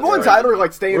Island. Everyone's either,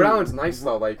 like, staying... Rhode Island's nice,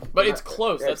 though, like... But it's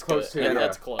close. Yeah, That's close, good. too. Yeah, Yeah.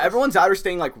 that's close. Everyone's either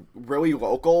staying, like, really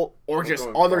local, or just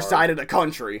other side of the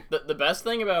country. The best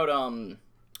thing about,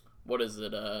 what is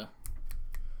it, I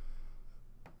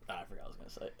forgot what I was gonna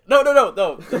say. No.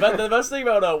 The best thing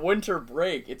about winter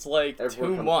break, it's like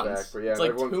Everyone 2 comes months. back, yeah, it's like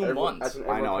everyone- 2 everyone- months. that's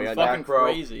when I know, everyone yeah, comes fucking back, bro.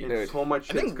 crazy. Dude, so much I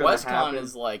shit's think gonna WestCon happen.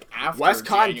 is like after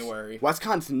WestCon's January.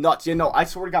 nuts. You know, I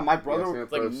swear to God, my brother... Yeah,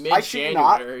 It's like Close. I shit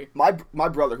not. mid-January. My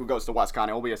brother who goes to WestCon,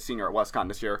 he'll be a senior at WestCon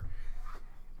this year.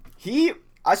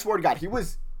 I swear to God, he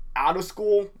was out of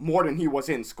school more than he was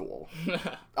in school.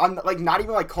 I'm like not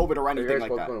even like COVID or Are you anything guys like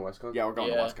both that. going to WestCon? Yeah, we're going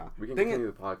Yeah. to WestCon. We can Thing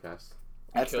continue the podcast.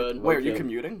 that's could. wait, are you Okay.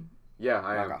 commuting? Yeah,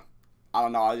 I am. Okay. I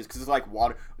don't know, because it's like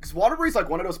water. Because Waterbury's like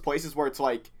one of those places where it's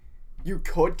like you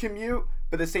could commute,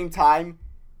 but at the same time,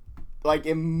 like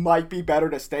it might be better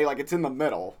to stay. Like it's in the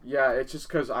middle. Yeah, it's just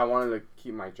because I wanted to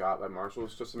keep my job at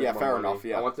Marshall's just to make Yeah, more fair money. enough,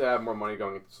 yeah. I want to have more money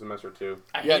going into semester 2.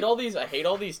 I Yeah. hate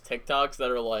all these TikToks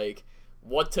that are like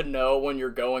what to know when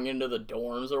you're going into the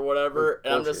dorms or whatever,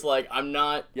 and I'm just like, I'm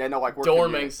not Yeah, no, like we're dorming,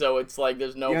 commuting. so it's like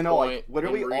there's no You know, point. like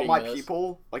literally in all reading my this.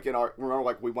 people, like in our remember,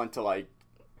 like we went to like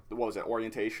what was it,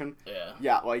 orientation? Yeah.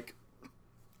 Yeah, like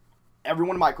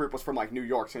everyone in my group was from like New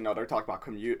York, so you know they're talking about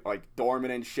commute, like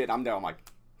dorming and shit. I'm there, I'm like,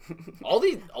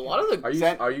 A lot of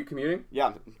the Are you commuting? yeah,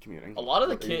 I'm commuting. a lot of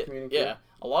the Are you kids, commuting yeah, too?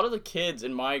 a lot of the kids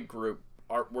in my group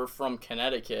were from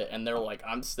Connecticut, and they're like,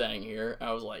 I'm staying here. And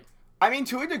I was like, I mean,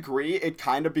 to a degree, it'd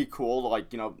kind of be cool to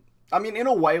like, you know, I mean, in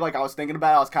a way, like I was thinking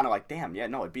about it, I was kind of like, damn, yeah,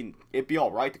 no, it'd be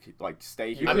all right to like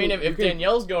stay here. I mean, if you can-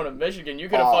 Danielle's going to Michigan, you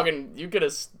could have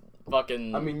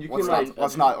fucking. I mean, you let's can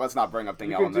let's not bring up you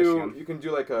Danielle can in do Michigan you can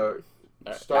do like a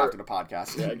after start. the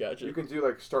podcast. Yeah, I got You you. can do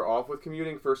like start off with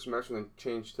commuting first semester and then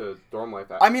change to dorm life.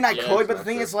 I mean, I Yeah, could, but the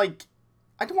thing semester. is, like,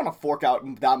 I don't want to fork out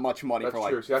that much money That's for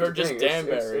like. true. See, that's for the just thing. It's-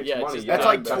 Danbury, it's yeah, it's money. just That's Yeah,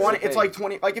 like that's 20. the It's thing. like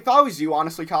 20. Like if I was you,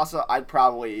 honestly, Casa, I'd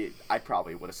probably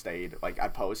would have stayed. Like I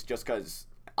post just because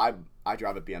I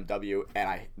drive a BMW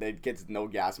and it gets no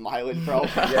gas mileage, bro.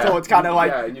 Yeah. So it's kind of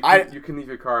like yeah, and you can leave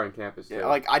your car on campus too. yeah,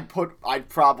 like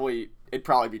it'd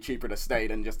probably be cheaper to stay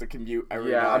than just to commute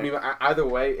every day. Yeah, I mean, either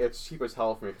way, it's cheap as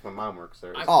hell for me because my mom works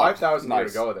there. It's Oh, 5,000 a year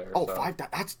nice. to go there. Oh, so.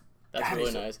 that's That's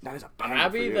really nice. That is a I'm banger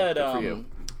happy for you. that Good for you.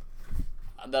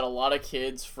 that a lot of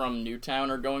kids from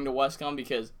Newtown are going to WestCon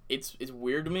because it's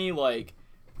weird to me. Like,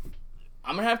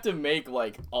 I'm gonna have to make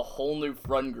like a whole new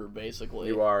friend group basically.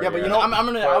 You are. Yeah, but you know- I'm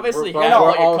gonna obviously we're have all-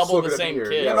 like we're all a couple still of the gonna be same here.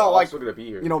 kids. Yeah, You know, we're all like- still gonna be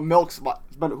here. You know, Milk's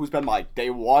who's been like day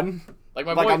one. Like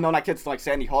my Like boy, I've known that kid since like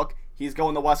Sandy Hook. He's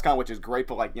going to WestCon, which is great,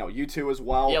 but like, you know, you two as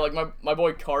well. yeah, like my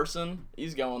boy Carson,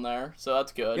 he's going there, so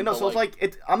that's good. You know, But, so it's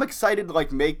like I'm excited to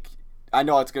like make. I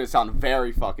know it's gonna sound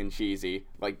very fucking cheesy,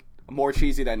 like more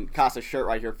cheesy than Casa's shirt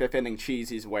right here, fifth inning cheese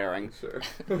he's wearing. Sure.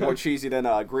 More cheesy than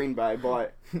Green Bay,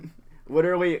 but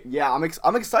literally, yeah, I'm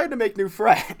excited to make new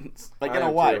friends. Like in I a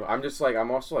am way. too. I'm just like I'm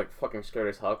also like fucking scared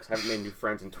as hell because I haven't made new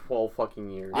friends in 12 fucking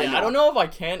years. yeah, I I don't know if I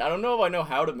can. I don't know if I know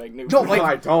how to make new. No, friends. like- No,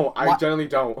 I don't. I What? generally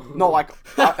don't. No, like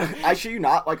I shit you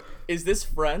not, like Is this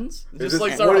Friends? Is Just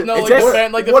like this- start, what- no, is like this-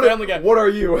 the what- Family Guy. What are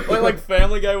you? like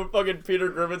Family Guy with fucking Peter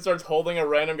Griffin starts holding a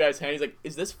random guy's hand. He's like,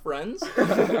 "Is this Friends?"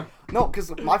 no,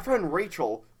 because my friend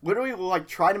Rachel literally will like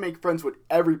try to make friends with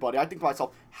everybody. I think to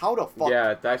myself, how the fuck?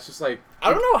 Yeah, that's just like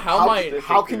I don't know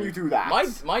How can you do that?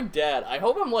 my dad. I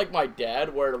hope I'm like my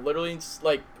dad, where literally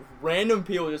like random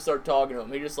people just start talking to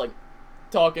him. He just like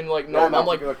talking like yeah, normal. no, I'm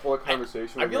like, like full of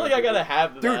conversation. I feel like I gotta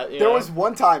have Dude, that. You there know? was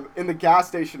one time in the gas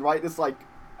station, right? This like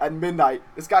at midnight,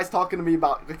 this guy's talking to me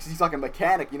about because he's like a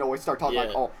mechanic, you know. We start talking like,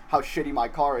 Yeah. oh, how shitty my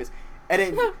car is, and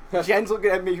then Jen's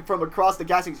looking at me from across the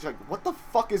gas station. She's like, "What the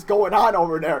fuck is going on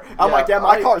over there?" I'm like, "Yeah,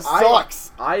 my car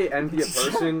sucks." I envy a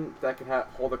person that can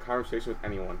hold a conversation with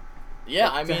anyone. Yeah,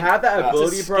 I To mean, have that it's a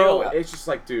ability, bro, skill. it's just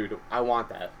like, dude, I want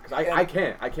that because I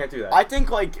can't do that. I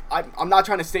think like I'm not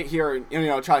trying to sit here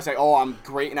and try to say, "Oh, I'm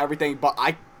great and everything," but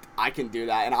I can do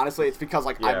that, and honestly, it's because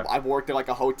like Yeah. I've worked at like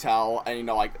a hotel, and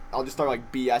like I'll just start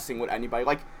like BSing with anybody.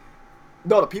 Like,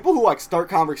 no, the people who like start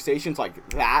conversations like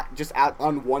that just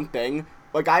on one thing.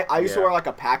 Like I used to Yeah. wear like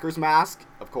a Packers mask,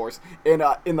 of course, in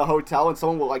the hotel, and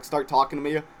someone will like start talking to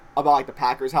me about like the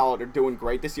Packers, how they're doing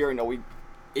great this year, and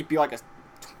it'd be like a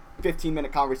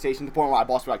 15-minute conversation to the point where my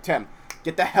boss would be like, "Tim,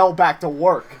 get the hell back to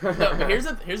work." no, but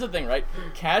here's the thing, right?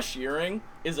 Cashiering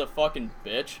is a fucking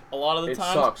bitch a lot of the It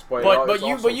time. sucks, but it's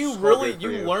you also you so really good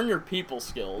for you. learn your people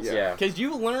skills. Yeah. Because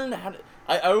you learn how to.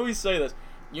 I always say this.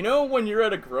 You know when you're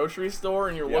at a grocery store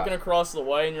and you're Yeah. looking across the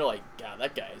way and you're like, God,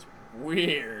 that guy is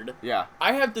weird. Yeah.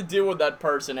 I have to deal with that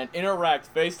person and interact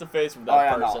face to face with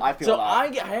that person. No, I feel so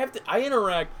that. I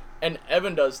interact, and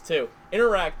Evan does too.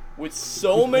 Interact with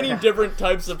so many different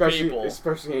types of people.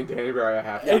 Especially in Danbury, I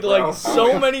have to. And, like,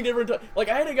 so many different types. Like,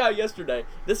 I had a guy yesterday.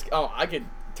 I could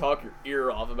talk your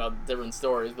ear off about different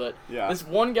stories, but this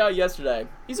one guy yesterday,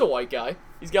 he's a white guy.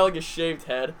 He's got, like, a shaved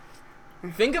head.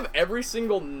 Think of every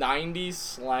single 90s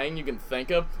slang you can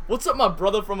think of. What's up, my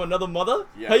brother from another mother?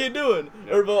 Yeah. How you doing?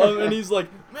 And he's like,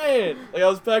 man, like I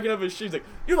was packing up his shoes, like,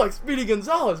 you're like Speedy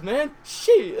Gonzalez, man.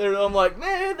 Shit. And I'm like,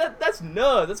 man, that's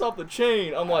nuts. That's off the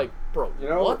chain. I'm like, bro,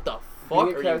 what the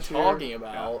fuck are you talking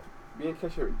about? Being a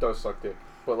cashier does suck dick.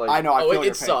 But like, I know, I feel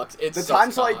it sucks. It the sucks.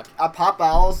 Times like at Pop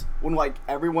Al's when like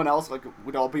everyone else like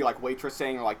would all be like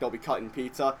waitressing or like they'll be cutting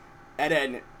pizza, and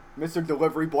then Mr.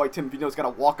 Delivery Boy Tim Vino's gotta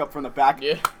walk up from the back.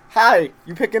 Yeah. Hi,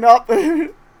 you picking up?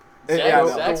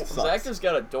 Zach just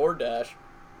got a DoorDash.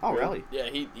 Oh really? Yeah,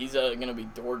 he's gonna be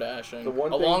DoorDashing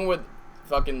along with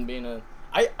fucking being a.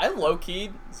 I low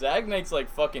key Zach makes like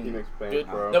fucking he makes bank, good.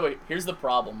 bro. No, but here's the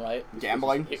problem, right?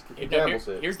 Gambling.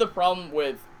 Here's the problem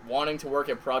with wanting to work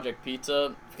at Project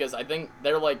Pizza, because I think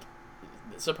they're like,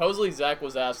 supposedly Zach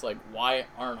was asked like, why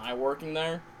aren't I working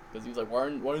there? Because he's like, why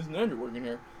isn't Andrew working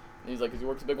here? And he's like, because he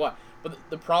works a big Y. But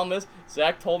the problem is,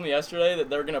 Zach told me yesterday that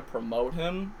they're going to promote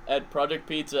him at Project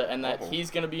Pizza and that he's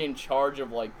going to be in charge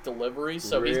of, like, deliveries.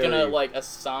 So he's going to, like,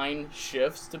 assign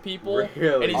shifts to people.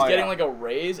 Really? And he's getting, like, a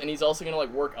raise. And he's also going to,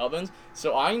 like, work ovens.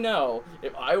 So I know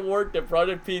if I worked at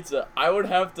Project Pizza, I would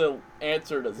have to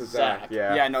answer to Zach.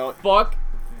 Yeah, no. Fuck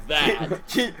that.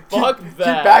 Keep Keep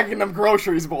bagging them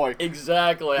groceries, boy.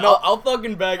 Exactly. No, I'll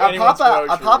fucking bag anyone's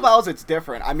groceries. At Pop Al's, it's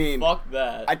different. I mean, fuck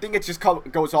that. I think it just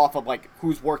goes off of like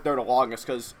who's worked there the longest.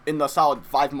 Because in the solid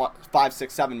 5,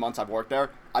 6, 7 months I've worked there,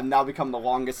 I've now become the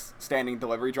longest standing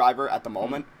delivery driver at the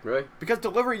moment. Really? Because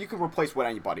delivery you can replace with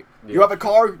anybody. Yeah. You have a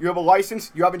car, you have a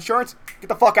license, you have insurance. Get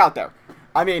the fuck out there.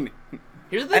 I mean,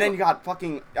 Here's the thing. and then you got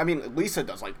fucking. I mean, Lisa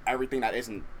does like everything that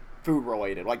isn't food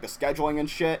related, like the scheduling and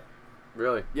shit.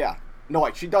 Really? Yeah. No,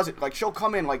 like, she does it, like, she'll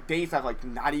come in, like, days that, like,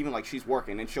 not even, like, she's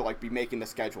working, and she'll, like, be making the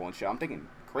schedule and shit. I'm thinking,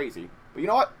 crazy. But you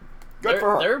know what? Good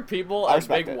for her. There are people I at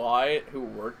Big respect it. Y who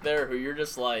work there who you're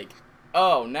just like,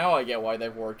 oh, now I get why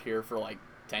they've worked here for, like,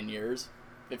 10 years,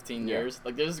 15 years.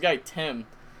 Like, there's this guy, Tim.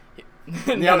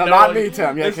 Not me,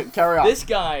 Tim. Yeah, carry on. This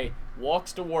guy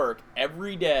walks to work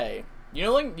every day. You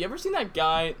know, like, you ever seen that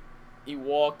guy? He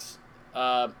walks,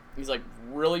 he's, like,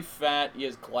 really fat. He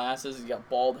has glasses. He's got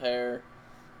bald hair.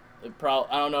 I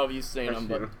don't know if you've seen him,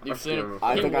 but you've seen him.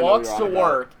 He walks to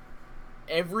work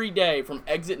every day from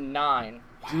exit 9.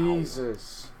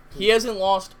 Jesus. He hasn't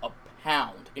lost a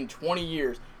pound in 20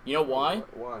 years. You know why?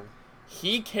 Why?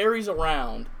 He carries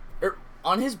around,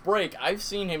 on his break, I've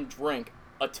seen him drink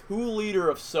a 2-liter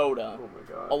of soda, Oh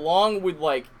my god. along with,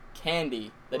 like,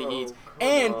 candy that he eats. come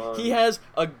And on. he has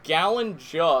a gallon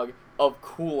jug of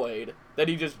Kool-Aid that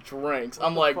he just drinks.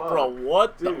 I'm like, fuck? bro,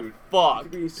 what the Dude, fuck? You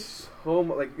could be so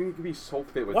like you could be so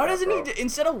fit with Why that, doesn't bro. he,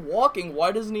 instead of walking,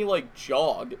 why doesn't he, like,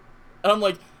 jog? And I'm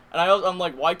like, I'm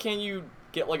like, why can't you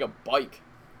get, like, a bike?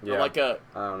 Yeah. Or, like, I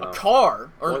don't know. a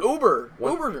car? Or an One- Uber?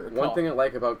 One car. thing I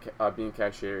like about being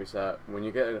cashier is that when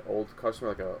you get an old customer,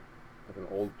 like an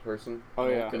old person, Oh,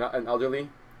 yeah. an elderly,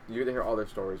 you get to hear all their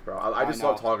stories, bro. I just know.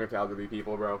 love talking to elderly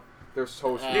people, bro. They're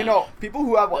so sweet. You know, people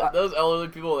who have... Those elderly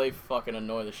people, they fucking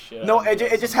annoy the shit No, out of me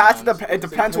it just has to sometimes. depend. It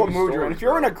depends what mood you're in. If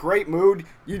you're in a great mood,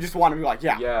 you just want to be like,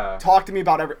 Yeah. talk to me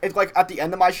about every. It's like at the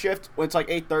end of my shift when it's like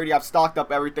 8:30. I've stocked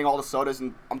up everything, all the sodas,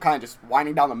 and I'm kind of just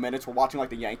winding down the minutes. We're watching like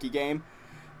the Yankee game.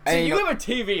 See, And, you know- have a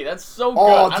TV. That's so good.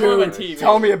 oh, I don't have a dude, TV.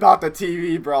 tell me about the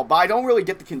TV, bro. But I don't really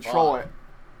get to control Fuck. it,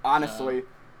 honestly.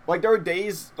 Like there are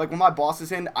days like when my boss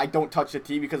is in, I don't touch the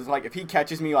TV because like if he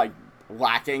catches me like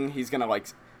lacking, he's gonna like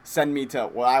send me to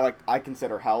what I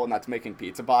consider hell, and that's making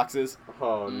pizza boxes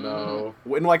Oh no.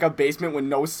 in like a basement with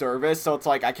no service. So it's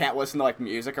like I can't listen to like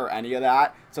music or any of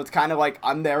that. So it's kind of like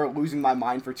I'm there losing my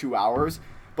mind for 2 hours.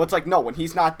 But it's like no, when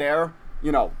he's not there,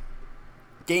 you know,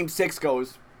 Game 6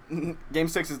 goes. Game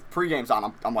 6 is pre-game's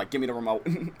on. I'm like, give me the remote.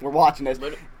 We're watching this.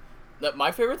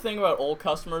 My favorite thing about old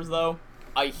customers, though,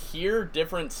 I hear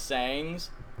different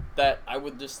sayings that I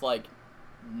would just, like,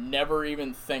 never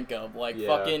even think of. Like, Yeah.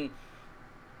 fucking...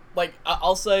 Like,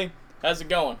 I'll say, how's it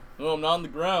going? Well, I'm not on the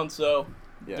ground, so...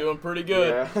 Yeah. Doing pretty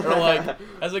good. Yeah. Or like,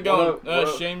 how's it going? One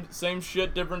of- Same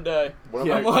shit, different day. One of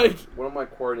Yeah. I'm my like, one of my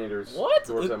coordinators What?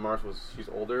 who works at Mars she's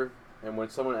older, and when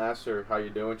someone asks her how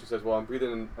you doing, she says, "Well, I'm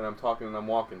breathing and I'm talking and I'm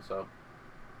walking, so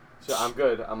I'm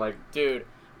good." I'm like, dude,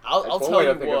 I'll that's one tell way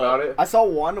you to think what. about it. I saw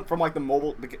one from like the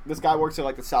mobile. This guy works at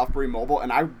like the Southbury Mobile,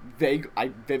 and I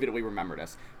vividly remember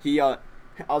this. I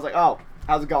was like, oh,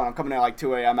 how's it going? I'm coming in at like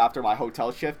 2 a.m. after my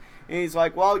hotel shift. And he's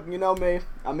like, well, you know me,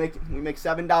 we make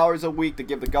 $7 a week to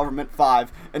give the government $5.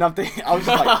 And I'm thinking, I was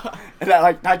just like, and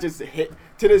that just hit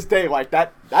to this day, like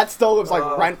that still looks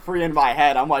like rent free in my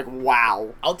head. I'm like,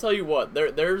 wow. I'll tell you what,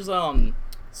 there's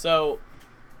so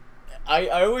I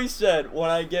always said when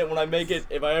I make it,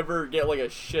 if I ever get like a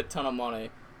shit ton of money,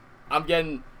 I'm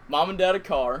getting mom and dad a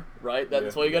car, right?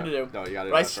 That's what you got to do. No, you got to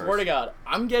do But I that swear to God,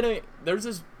 there's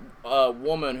this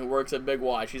woman who works at Big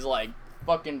Y. She's like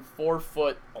fucking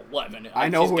 4'11". I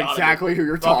know exactly who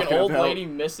you're talking about. Fucking old lady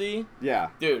Missy.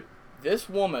 Yeah. Dude, this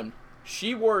woman,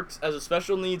 she works as a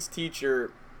special needs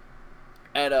teacher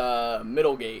at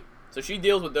Middlegate. So she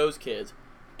deals with those kids.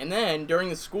 And then during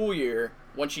the school year,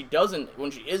 when she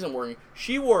isn't working,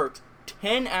 she works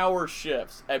 10-hour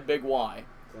shifts at Big Y.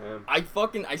 Damn.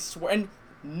 I swear, and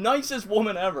nicest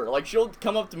woman ever. Like, she'll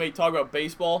come up to me, talk about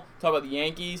baseball, talk about the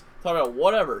Yankees, talk about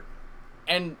whatever.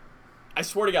 And I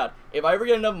swear to God, if I ever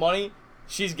get enough money,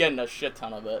 she's getting a shit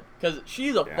ton of it. Because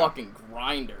she's a fucking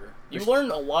grinder. You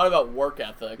learn a lot about work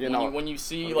ethic when you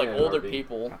see, like, older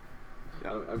people.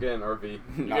 Yeah, I'm getting an RV.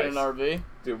 You get an RV?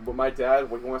 Dude, what my dad,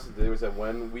 what he wants to do is that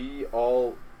when we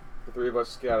all, the three of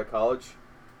us, get out of college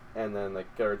and then,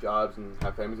 like, get our jobs and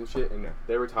have families and shit, and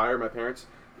they retire, my parents,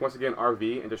 he wants to get an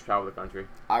RV and just travel the country.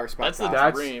 I respect that.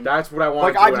 That's the dream. That's what I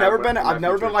want like, to do. I've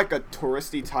never been, like, a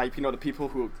touristy type, the people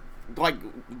who, like,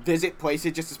 visit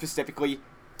places just to specifically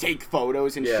take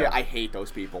photos and shit. I hate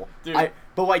those people. Dude.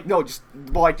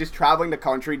 Just traveling the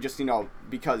country just,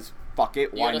 because fuck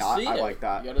it, why not? I like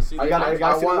that. You gotta see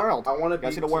the world. I want to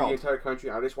be to the world. the entire country.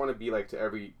 I just want to be, like, to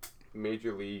every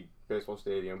major league baseball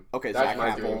stadium. Okay, that's Zach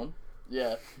my Hampel. dream.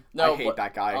 Yeah. No, I hate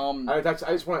that guy. I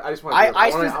just want.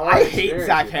 I hate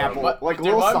Zach Hampel. Like,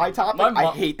 little side topic,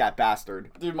 I hate that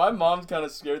bastard. Dude, my mom's kind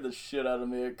of scared the shit out of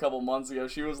me a couple months ago.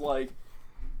 She was like,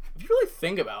 if you really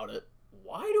think about it,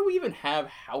 why do we even have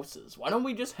houses? Why don't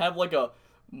we just have like a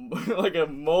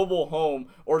mobile home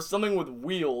or something with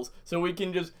wheels so we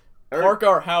can just park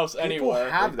our house anywhere?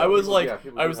 I was like,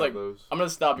 I'm gonna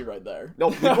stop you right there.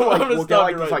 No, people will get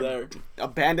like these like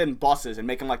abandoned buses and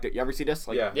make them like you ever see this?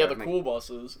 Like, the cool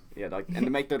buses. Yeah, like, and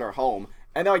to make that their home.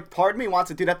 And like, part of me wants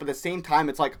to do that, but at the same time,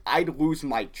 it's like I'd lose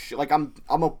my like I'm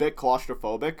a bit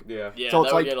claustrophobic. Yeah. So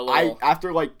it's like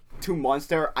after like 2 months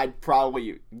there, I'd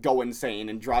probably go insane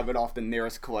and drive it off the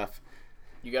nearest cliff.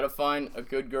 You gotta find a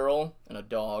good girl and a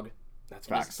dog. That's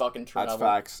facts. Just fucking travel. That's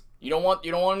facts. You don't want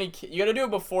any kids. You gotta do it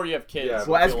before you have kids. Yeah,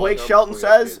 well, as Blake Shelton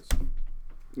says,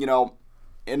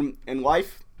 in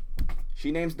life,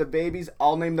 she names the babies,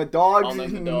 I'll name the dogs.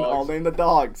 I'll name the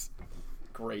dogs.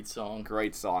 Great song.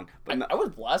 But I was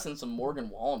blasting some Morgan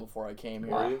Wallen before I came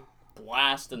here. Were you?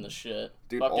 Blasting the shit.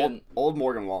 Dude, old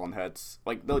Morgan Wallen hits.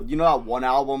 Like, that one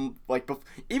album, like,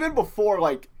 even before,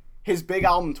 like, his big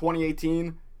album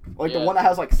 2018, like, the one that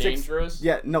has, like, Dangerous? 6...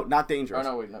 Yeah, no, not Dangerous.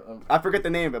 Oh, no, wait. No. I forget the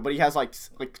name of it, but he has, like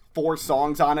 4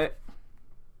 songs on it.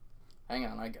 Hang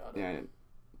on, I got it. Yeah,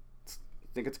 I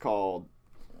think it's called...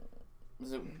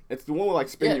 Is it... It's the one with, like,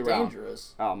 Spin You Around.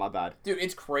 Dangerous. Oh, my bad. Dude,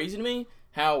 it's crazy to me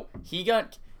how he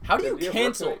got... How do you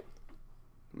cancel...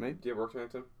 Me? Do you have work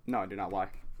tonight, Tim? No, I do not. Why?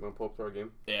 You want to pull up to our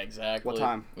game? Yeah, exactly. What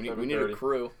time? We need a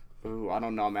crew. Ooh, I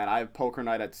don't know, man. I have poker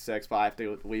night at 6, but I have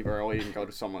to leave early and go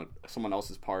to someone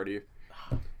else's party.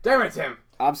 Damn it, Tim!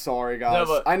 I'm sorry, guys. No,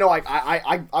 but... I know.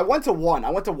 I went to one. I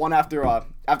went to one after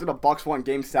the Bucks won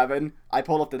Game 7. I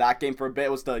pulled up to that game for a bit.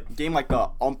 It was the game like the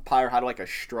umpire had like a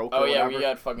stroke. Oh or yeah, whatever. we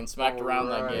got fucking smacked around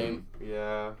that game.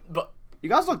 Yeah. But you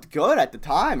guys looked good at the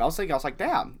time. I was like,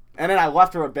 damn. And then I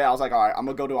left for a bit. I was like, all right, I'm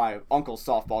gonna go to my uncle's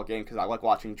softball game because I like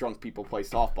watching drunk people play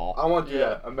softball. I want to do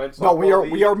that. Immense no, softball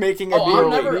we are making a I'm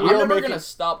never gonna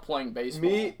stop playing baseball.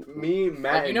 Me,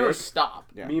 Matt, like, you never Nick,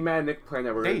 stop. Yeah. Me, Matt, and Nick plan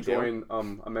that we're gonna join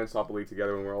a men's softball league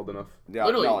together when we're old enough. Yeah,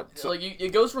 literally,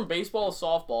 it goes from baseball to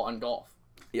softball and golf.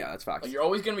 Yeah, that's facts. Like, you're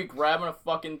always gonna be grabbing a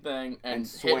fucking thing and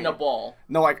hitting a ball.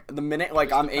 No, like the minute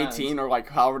like I'm 18 or like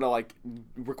however the like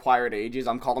required age is,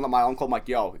 I'm calling up my uncle. I'm like,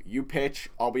 yo, you pitch,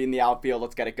 I'll be in the outfield.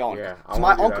 Let's get it going. Yeah, so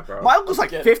my uncle's like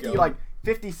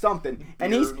 50 something,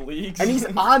 and he's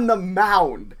on the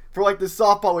mound for like the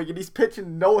softball league, and he's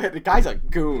pitching no hit. The guy's a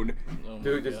goon. Oh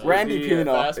dude, Randy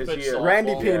Pino.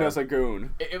 Randy Pino's a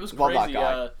goon. It was crazy.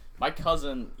 My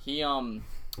cousin, he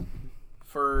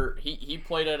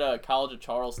played at College of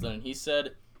Charleston, and he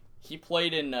said he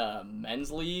played in men's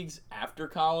leagues after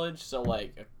college, so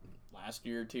like last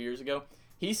year, 2 years ago.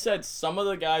 He said some of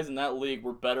the guys in that league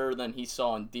were better than he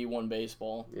saw in D1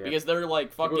 baseball. Yeah. Because they're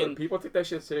like fucking... People take that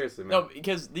shit seriously, man. No,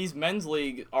 because these men's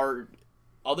league are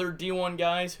other D1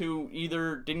 guys who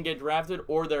either didn't get drafted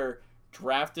or they're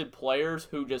drafted players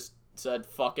who just said,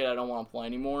 fuck it, I don't want to play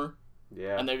anymore.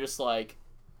 Yeah. and they're just like,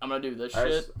 I'm gonna do this I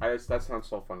shit. just, that sounds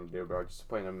so fun to do, bro. Just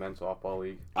playing a men's softball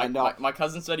league. I know. My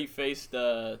cousin said he faced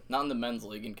not in the men's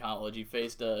league in college. He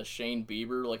faced Shane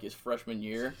Bieber like his freshman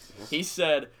year. He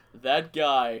said that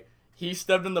guy. He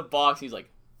stepped in the box. And he's like,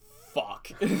 fuck.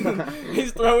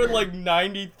 He's throwing like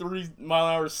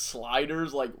 93-mile-an-hour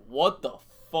sliders. Like, what the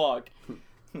fuck?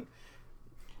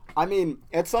 I mean,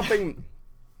 it's something.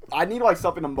 I need like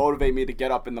something to motivate me to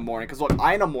get up in the morning. Cause look,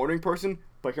 I ain't a morning person.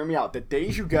 But hear me out. The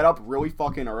days you get up really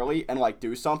fucking early and like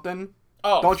do something,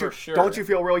 Oh, don't you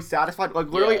feel really satisfied? Like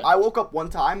literally, Yeah. I woke up one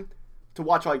time to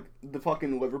watch like the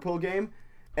fucking Liverpool game,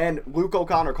 and Luke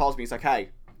O'Connor calls me. He's like, "Hey,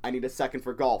 I need a second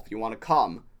for golf. You want to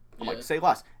come?" I'm Yeah. like, "Say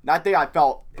less." That day, I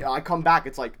come back.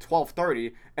 It's like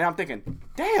 12:30, and I'm thinking,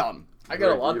 "Damn." I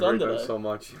got a lot You've done already today. so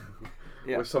much.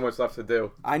 Yeah. There's so much left to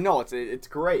do. I know it's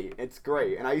great. It's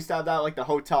great. And I used to have that at, like the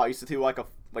hotel. I used to do like a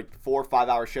 4 or 5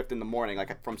 hour shift in the morning,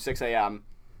 like from 6 a.m.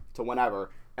 to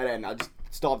whenever, and then I just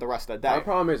still have the rest of the day. My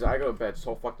problem is I go to bed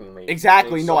so fucking late.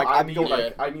 Exactly, And no, so like, I I'd be need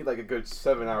going- I need like a good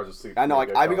 7 hours of sleep. I know, to like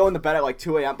get I'd be going. going to bed at like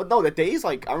 2 a.m. But no, the days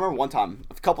like I remember one time,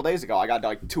 a couple days ago, I got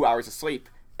like 2 hours of sleep,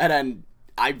 and then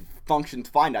I functioned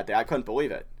fine that day. I couldn't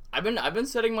believe it. I've been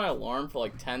setting my alarm for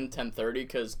like 10:30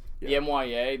 because the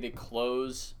MYA they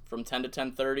close from 10 to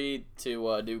 10:30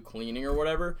 to do cleaning or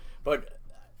whatever. But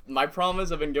my problem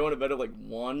is I've been going to bed at like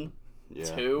 1,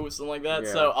 2, something like that.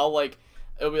 Yeah. So I'll like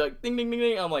it'll be like ding ding ding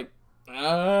ding. I'm like,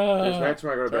 There's nights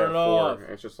when I go to bed turn at it 4, off. and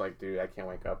it's just like, dude, I can't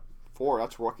wake up. 4,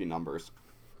 that's rookie numbers.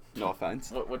 No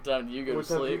offense. What time do you go What to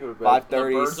time do you sleep? go to bed? 5:30, The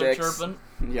birds are 6. chirping.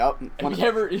 Yep. Have you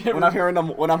ever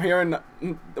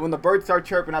When the birds start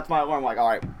chirping, that's my alarm. I'm like, all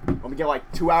right, let me get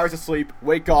like 2 hours of sleep.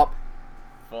 Wake up,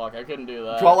 Fuck, I couldn't do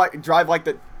that. drive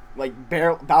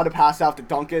about to pass out to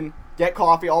Dunkin', get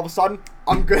coffee. All of a sudden,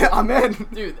 I'm good. I'm in.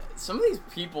 Dude, some of these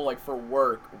people like for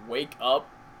work wake up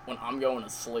when I'm going to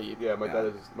sleep. Yeah, my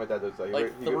dad does that.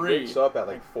 Like He 3. wakes up at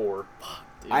like 4.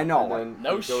 Dude, I know. And then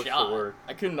No he goes shot. to work.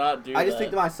 I could not do that. I just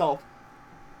think to myself,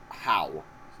 how?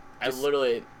 I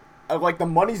literally. Like the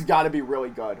money's got to be really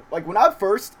good. Like when I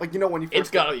first, like when you first, It's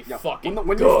gotta be you know, fucking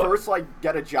when you good. first like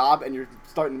get a job and you're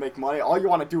starting to make money, all you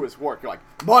want to do is work. You're like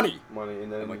money, Money, and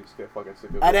then like- you just get fucking sick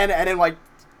of it. and then like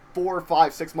 4,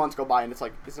 5, 6 months go by and it's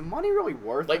like, is the money really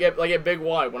worth Like it? at Big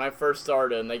Y, when I first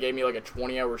started and they gave me like a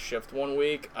 20-hour shift one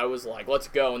week, I was like, let's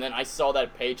go. And then I saw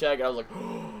that paycheck and I was like,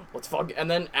 let's fuck.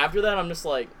 And then after that, I'm just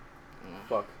like,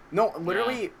 Fuck. No,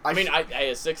 literally. nah. I mean, I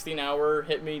a 16-hour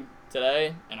hit me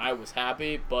today and I was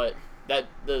happy, but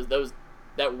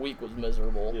that week was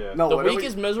miserable. Yeah. No, The literally- week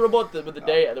is miserable, but the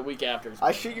day, the week after is I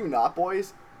miserable. shit you not,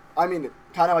 boys. I mean,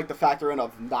 kind of like the factor in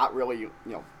of not really,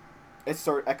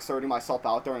 exerting myself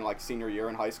out during like senior year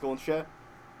in high school and shit.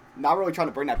 Not really trying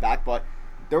to bring that back, but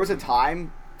there was a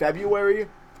time, February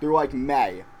through like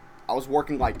May, I was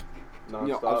working like,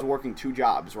 Non-stop. I was working 2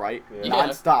 jobs, right? Yeah.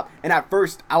 Non-stop. And at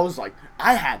first, I was like,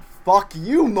 I had fuck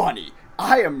you money.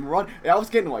 I am I was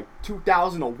getting like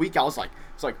 $2,000 a week. I was like,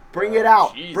 bring it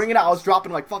out, Jesus. bring it out. I was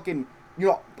dropping like fucking,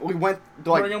 we went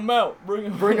to like Bring them out. Bring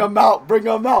them out, bring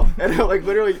them out. And like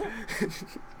literally,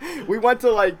 we went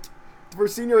to like for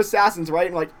Senior Assassins, right?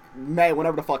 In like May,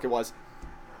 whenever the fuck it was.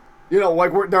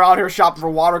 They're out here shopping for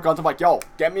water guns. I'm like, yo,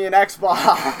 get me an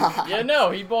Xbox. Yeah,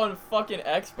 no, he bought a fucking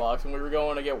Xbox when we were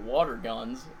going to get water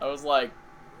guns. I was like,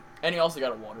 and he also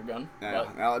got a water gun.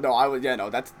 But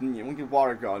That's we get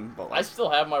water gun, but I like, still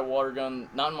have my water gun,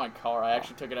 not in my car. I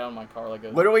actually took it out of my car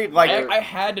literally like I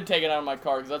had to take it out of my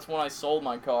car because that's when I sold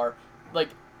my car. Like,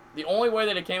 the only way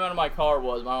that it came out of my car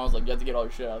was my mom was like, you have to get all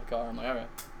your shit out of the car. I'm like, okay.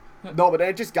 no, but then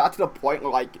it just got to the point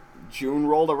where like June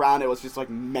rolled around. It was just like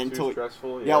Too mentally.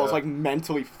 stressful. Yeah, it was like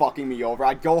mentally fucking me over.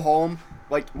 I'd go home,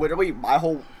 like literally my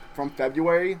whole from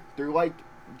February through like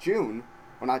June,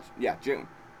 June.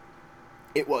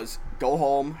 It was go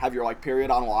home, have your like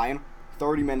period online,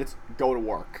 30 minutes, go to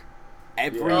work.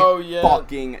 Every Oh, yeah.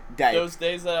 fucking day. Those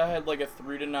days that I had like a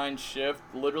 3 to 9 shift,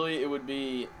 literally it would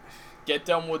be get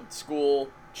done with school,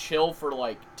 chill for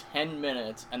like 10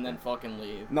 minutes, and then fucking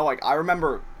leave. No, like I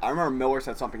remember Miller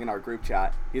said something in our group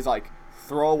chat. He's like,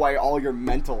 throw away all your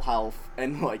mental health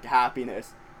and like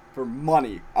happiness for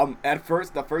money.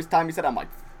 The first time he said it, I'm like,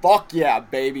 fuck yeah,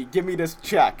 baby, give me this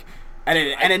check. And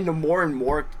then the more and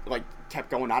more like kept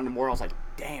going on, the more I was like,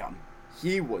 damn,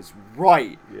 he was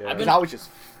right. Yeah. Because I was just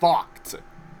fucked.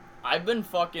 I've been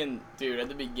fucking, dude, at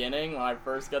the beginning when I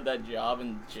first got that job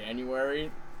in January,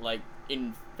 like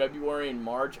in February and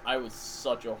March, I was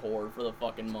such a whore for the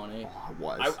fucking money. Oh,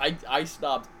 I was. I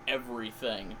stopped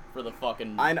everything for the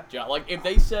fucking I know. job. Like, if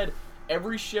they said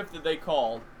every shift that they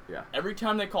called, Yeah. every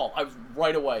time they called, I was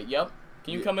right away. Yep.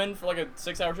 Can you Yeah. come in for like a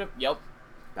 6-hour shift? Yep.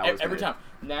 That was Every me. time.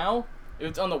 Now, if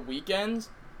it's on the weekends,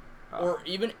 or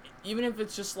even if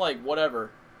it's just like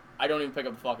whatever, I don't even pick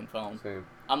up the fucking phone. Same.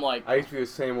 I'm like, I used to be the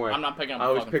same way. I'm not picking up the I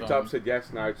always fucking picked phone. up, said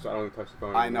yes, now I don't even touch the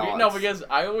phone. I know. No, because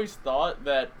I always thought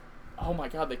that, oh my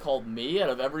god, they called me out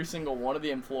of every single one of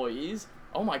the employees.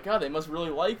 Oh my god, they must really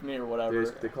like me or whatever.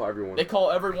 They call everyone. They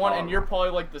call everyone, and you're probably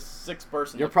like the sixth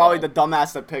person. You're to probably call. the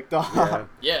dumbass that picked up. Yeah.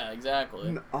 Yeah,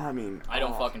 exactly. I mean, I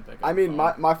don't fucking pick up. I mean, the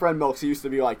phone. my friend Milks, he used to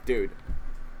be like, dude,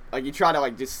 like you try to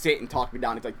like just sit and talk me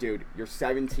down. It's like, dude, you're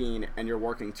 17 and you're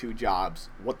working 2 jobs.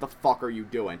 What the fuck are you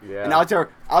doing? Yeah. And I was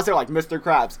there like, Mr.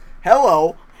 Krabs,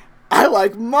 hello, I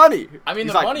like money. I mean,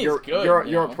 He's the like, money is good, You're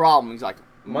you know? a problem. He's like,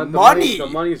 The money.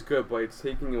 money's good, but it's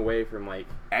taking away from like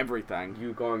Everything.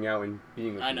 you going out and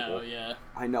being with I people. know, yeah.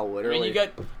 I know, I literally. mean,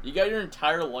 you got your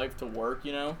entire life to work,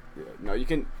 you know. Yeah, no, you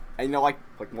can, and you know, like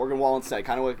Morgan Wallen said,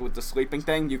 kind of like with the sleeping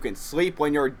thing, you can sleep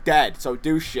when you're dead. So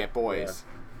do shit, boys.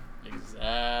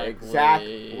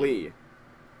 Exactly.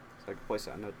 It's like a place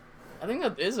I know. I think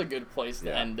that is a good place to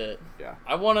Yeah. end it. Yeah.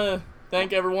 I want to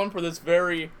thank everyone for this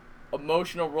very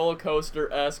emotional roller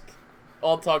coaster-esque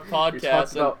All Talk We podcast.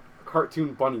 talked about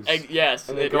cartoon bunnies. Yes,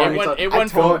 And then it going went into- it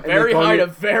went I told- from very high to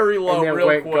and very low and then real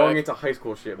quick. going into high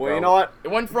school shit, bro. Well, you know what? It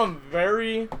went from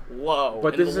very low.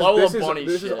 But and this Lola is Bunny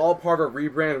this shit. is all part of a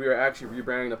rebrand. We are actually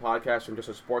rebranding the podcast from just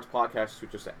a sports podcast to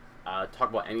just talk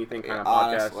about anything kind of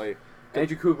podcast. Honestly.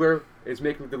 Andrew Kugler is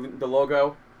making the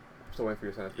logo. I'm still waiting for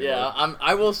you to send it. to me, Yeah, buddy.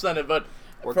 I will send it. But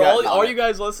We're for all getting on all it. you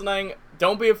guys listening,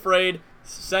 don't be afraid.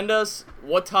 Send us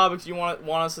what topics you want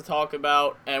us to talk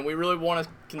about, and we really want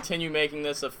to continue making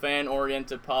this a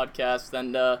fan-oriented podcast.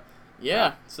 And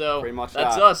yeah, so Pretty much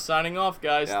that's that. us signing off,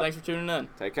 guys. Yeah. Thanks for tuning in.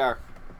 Take care.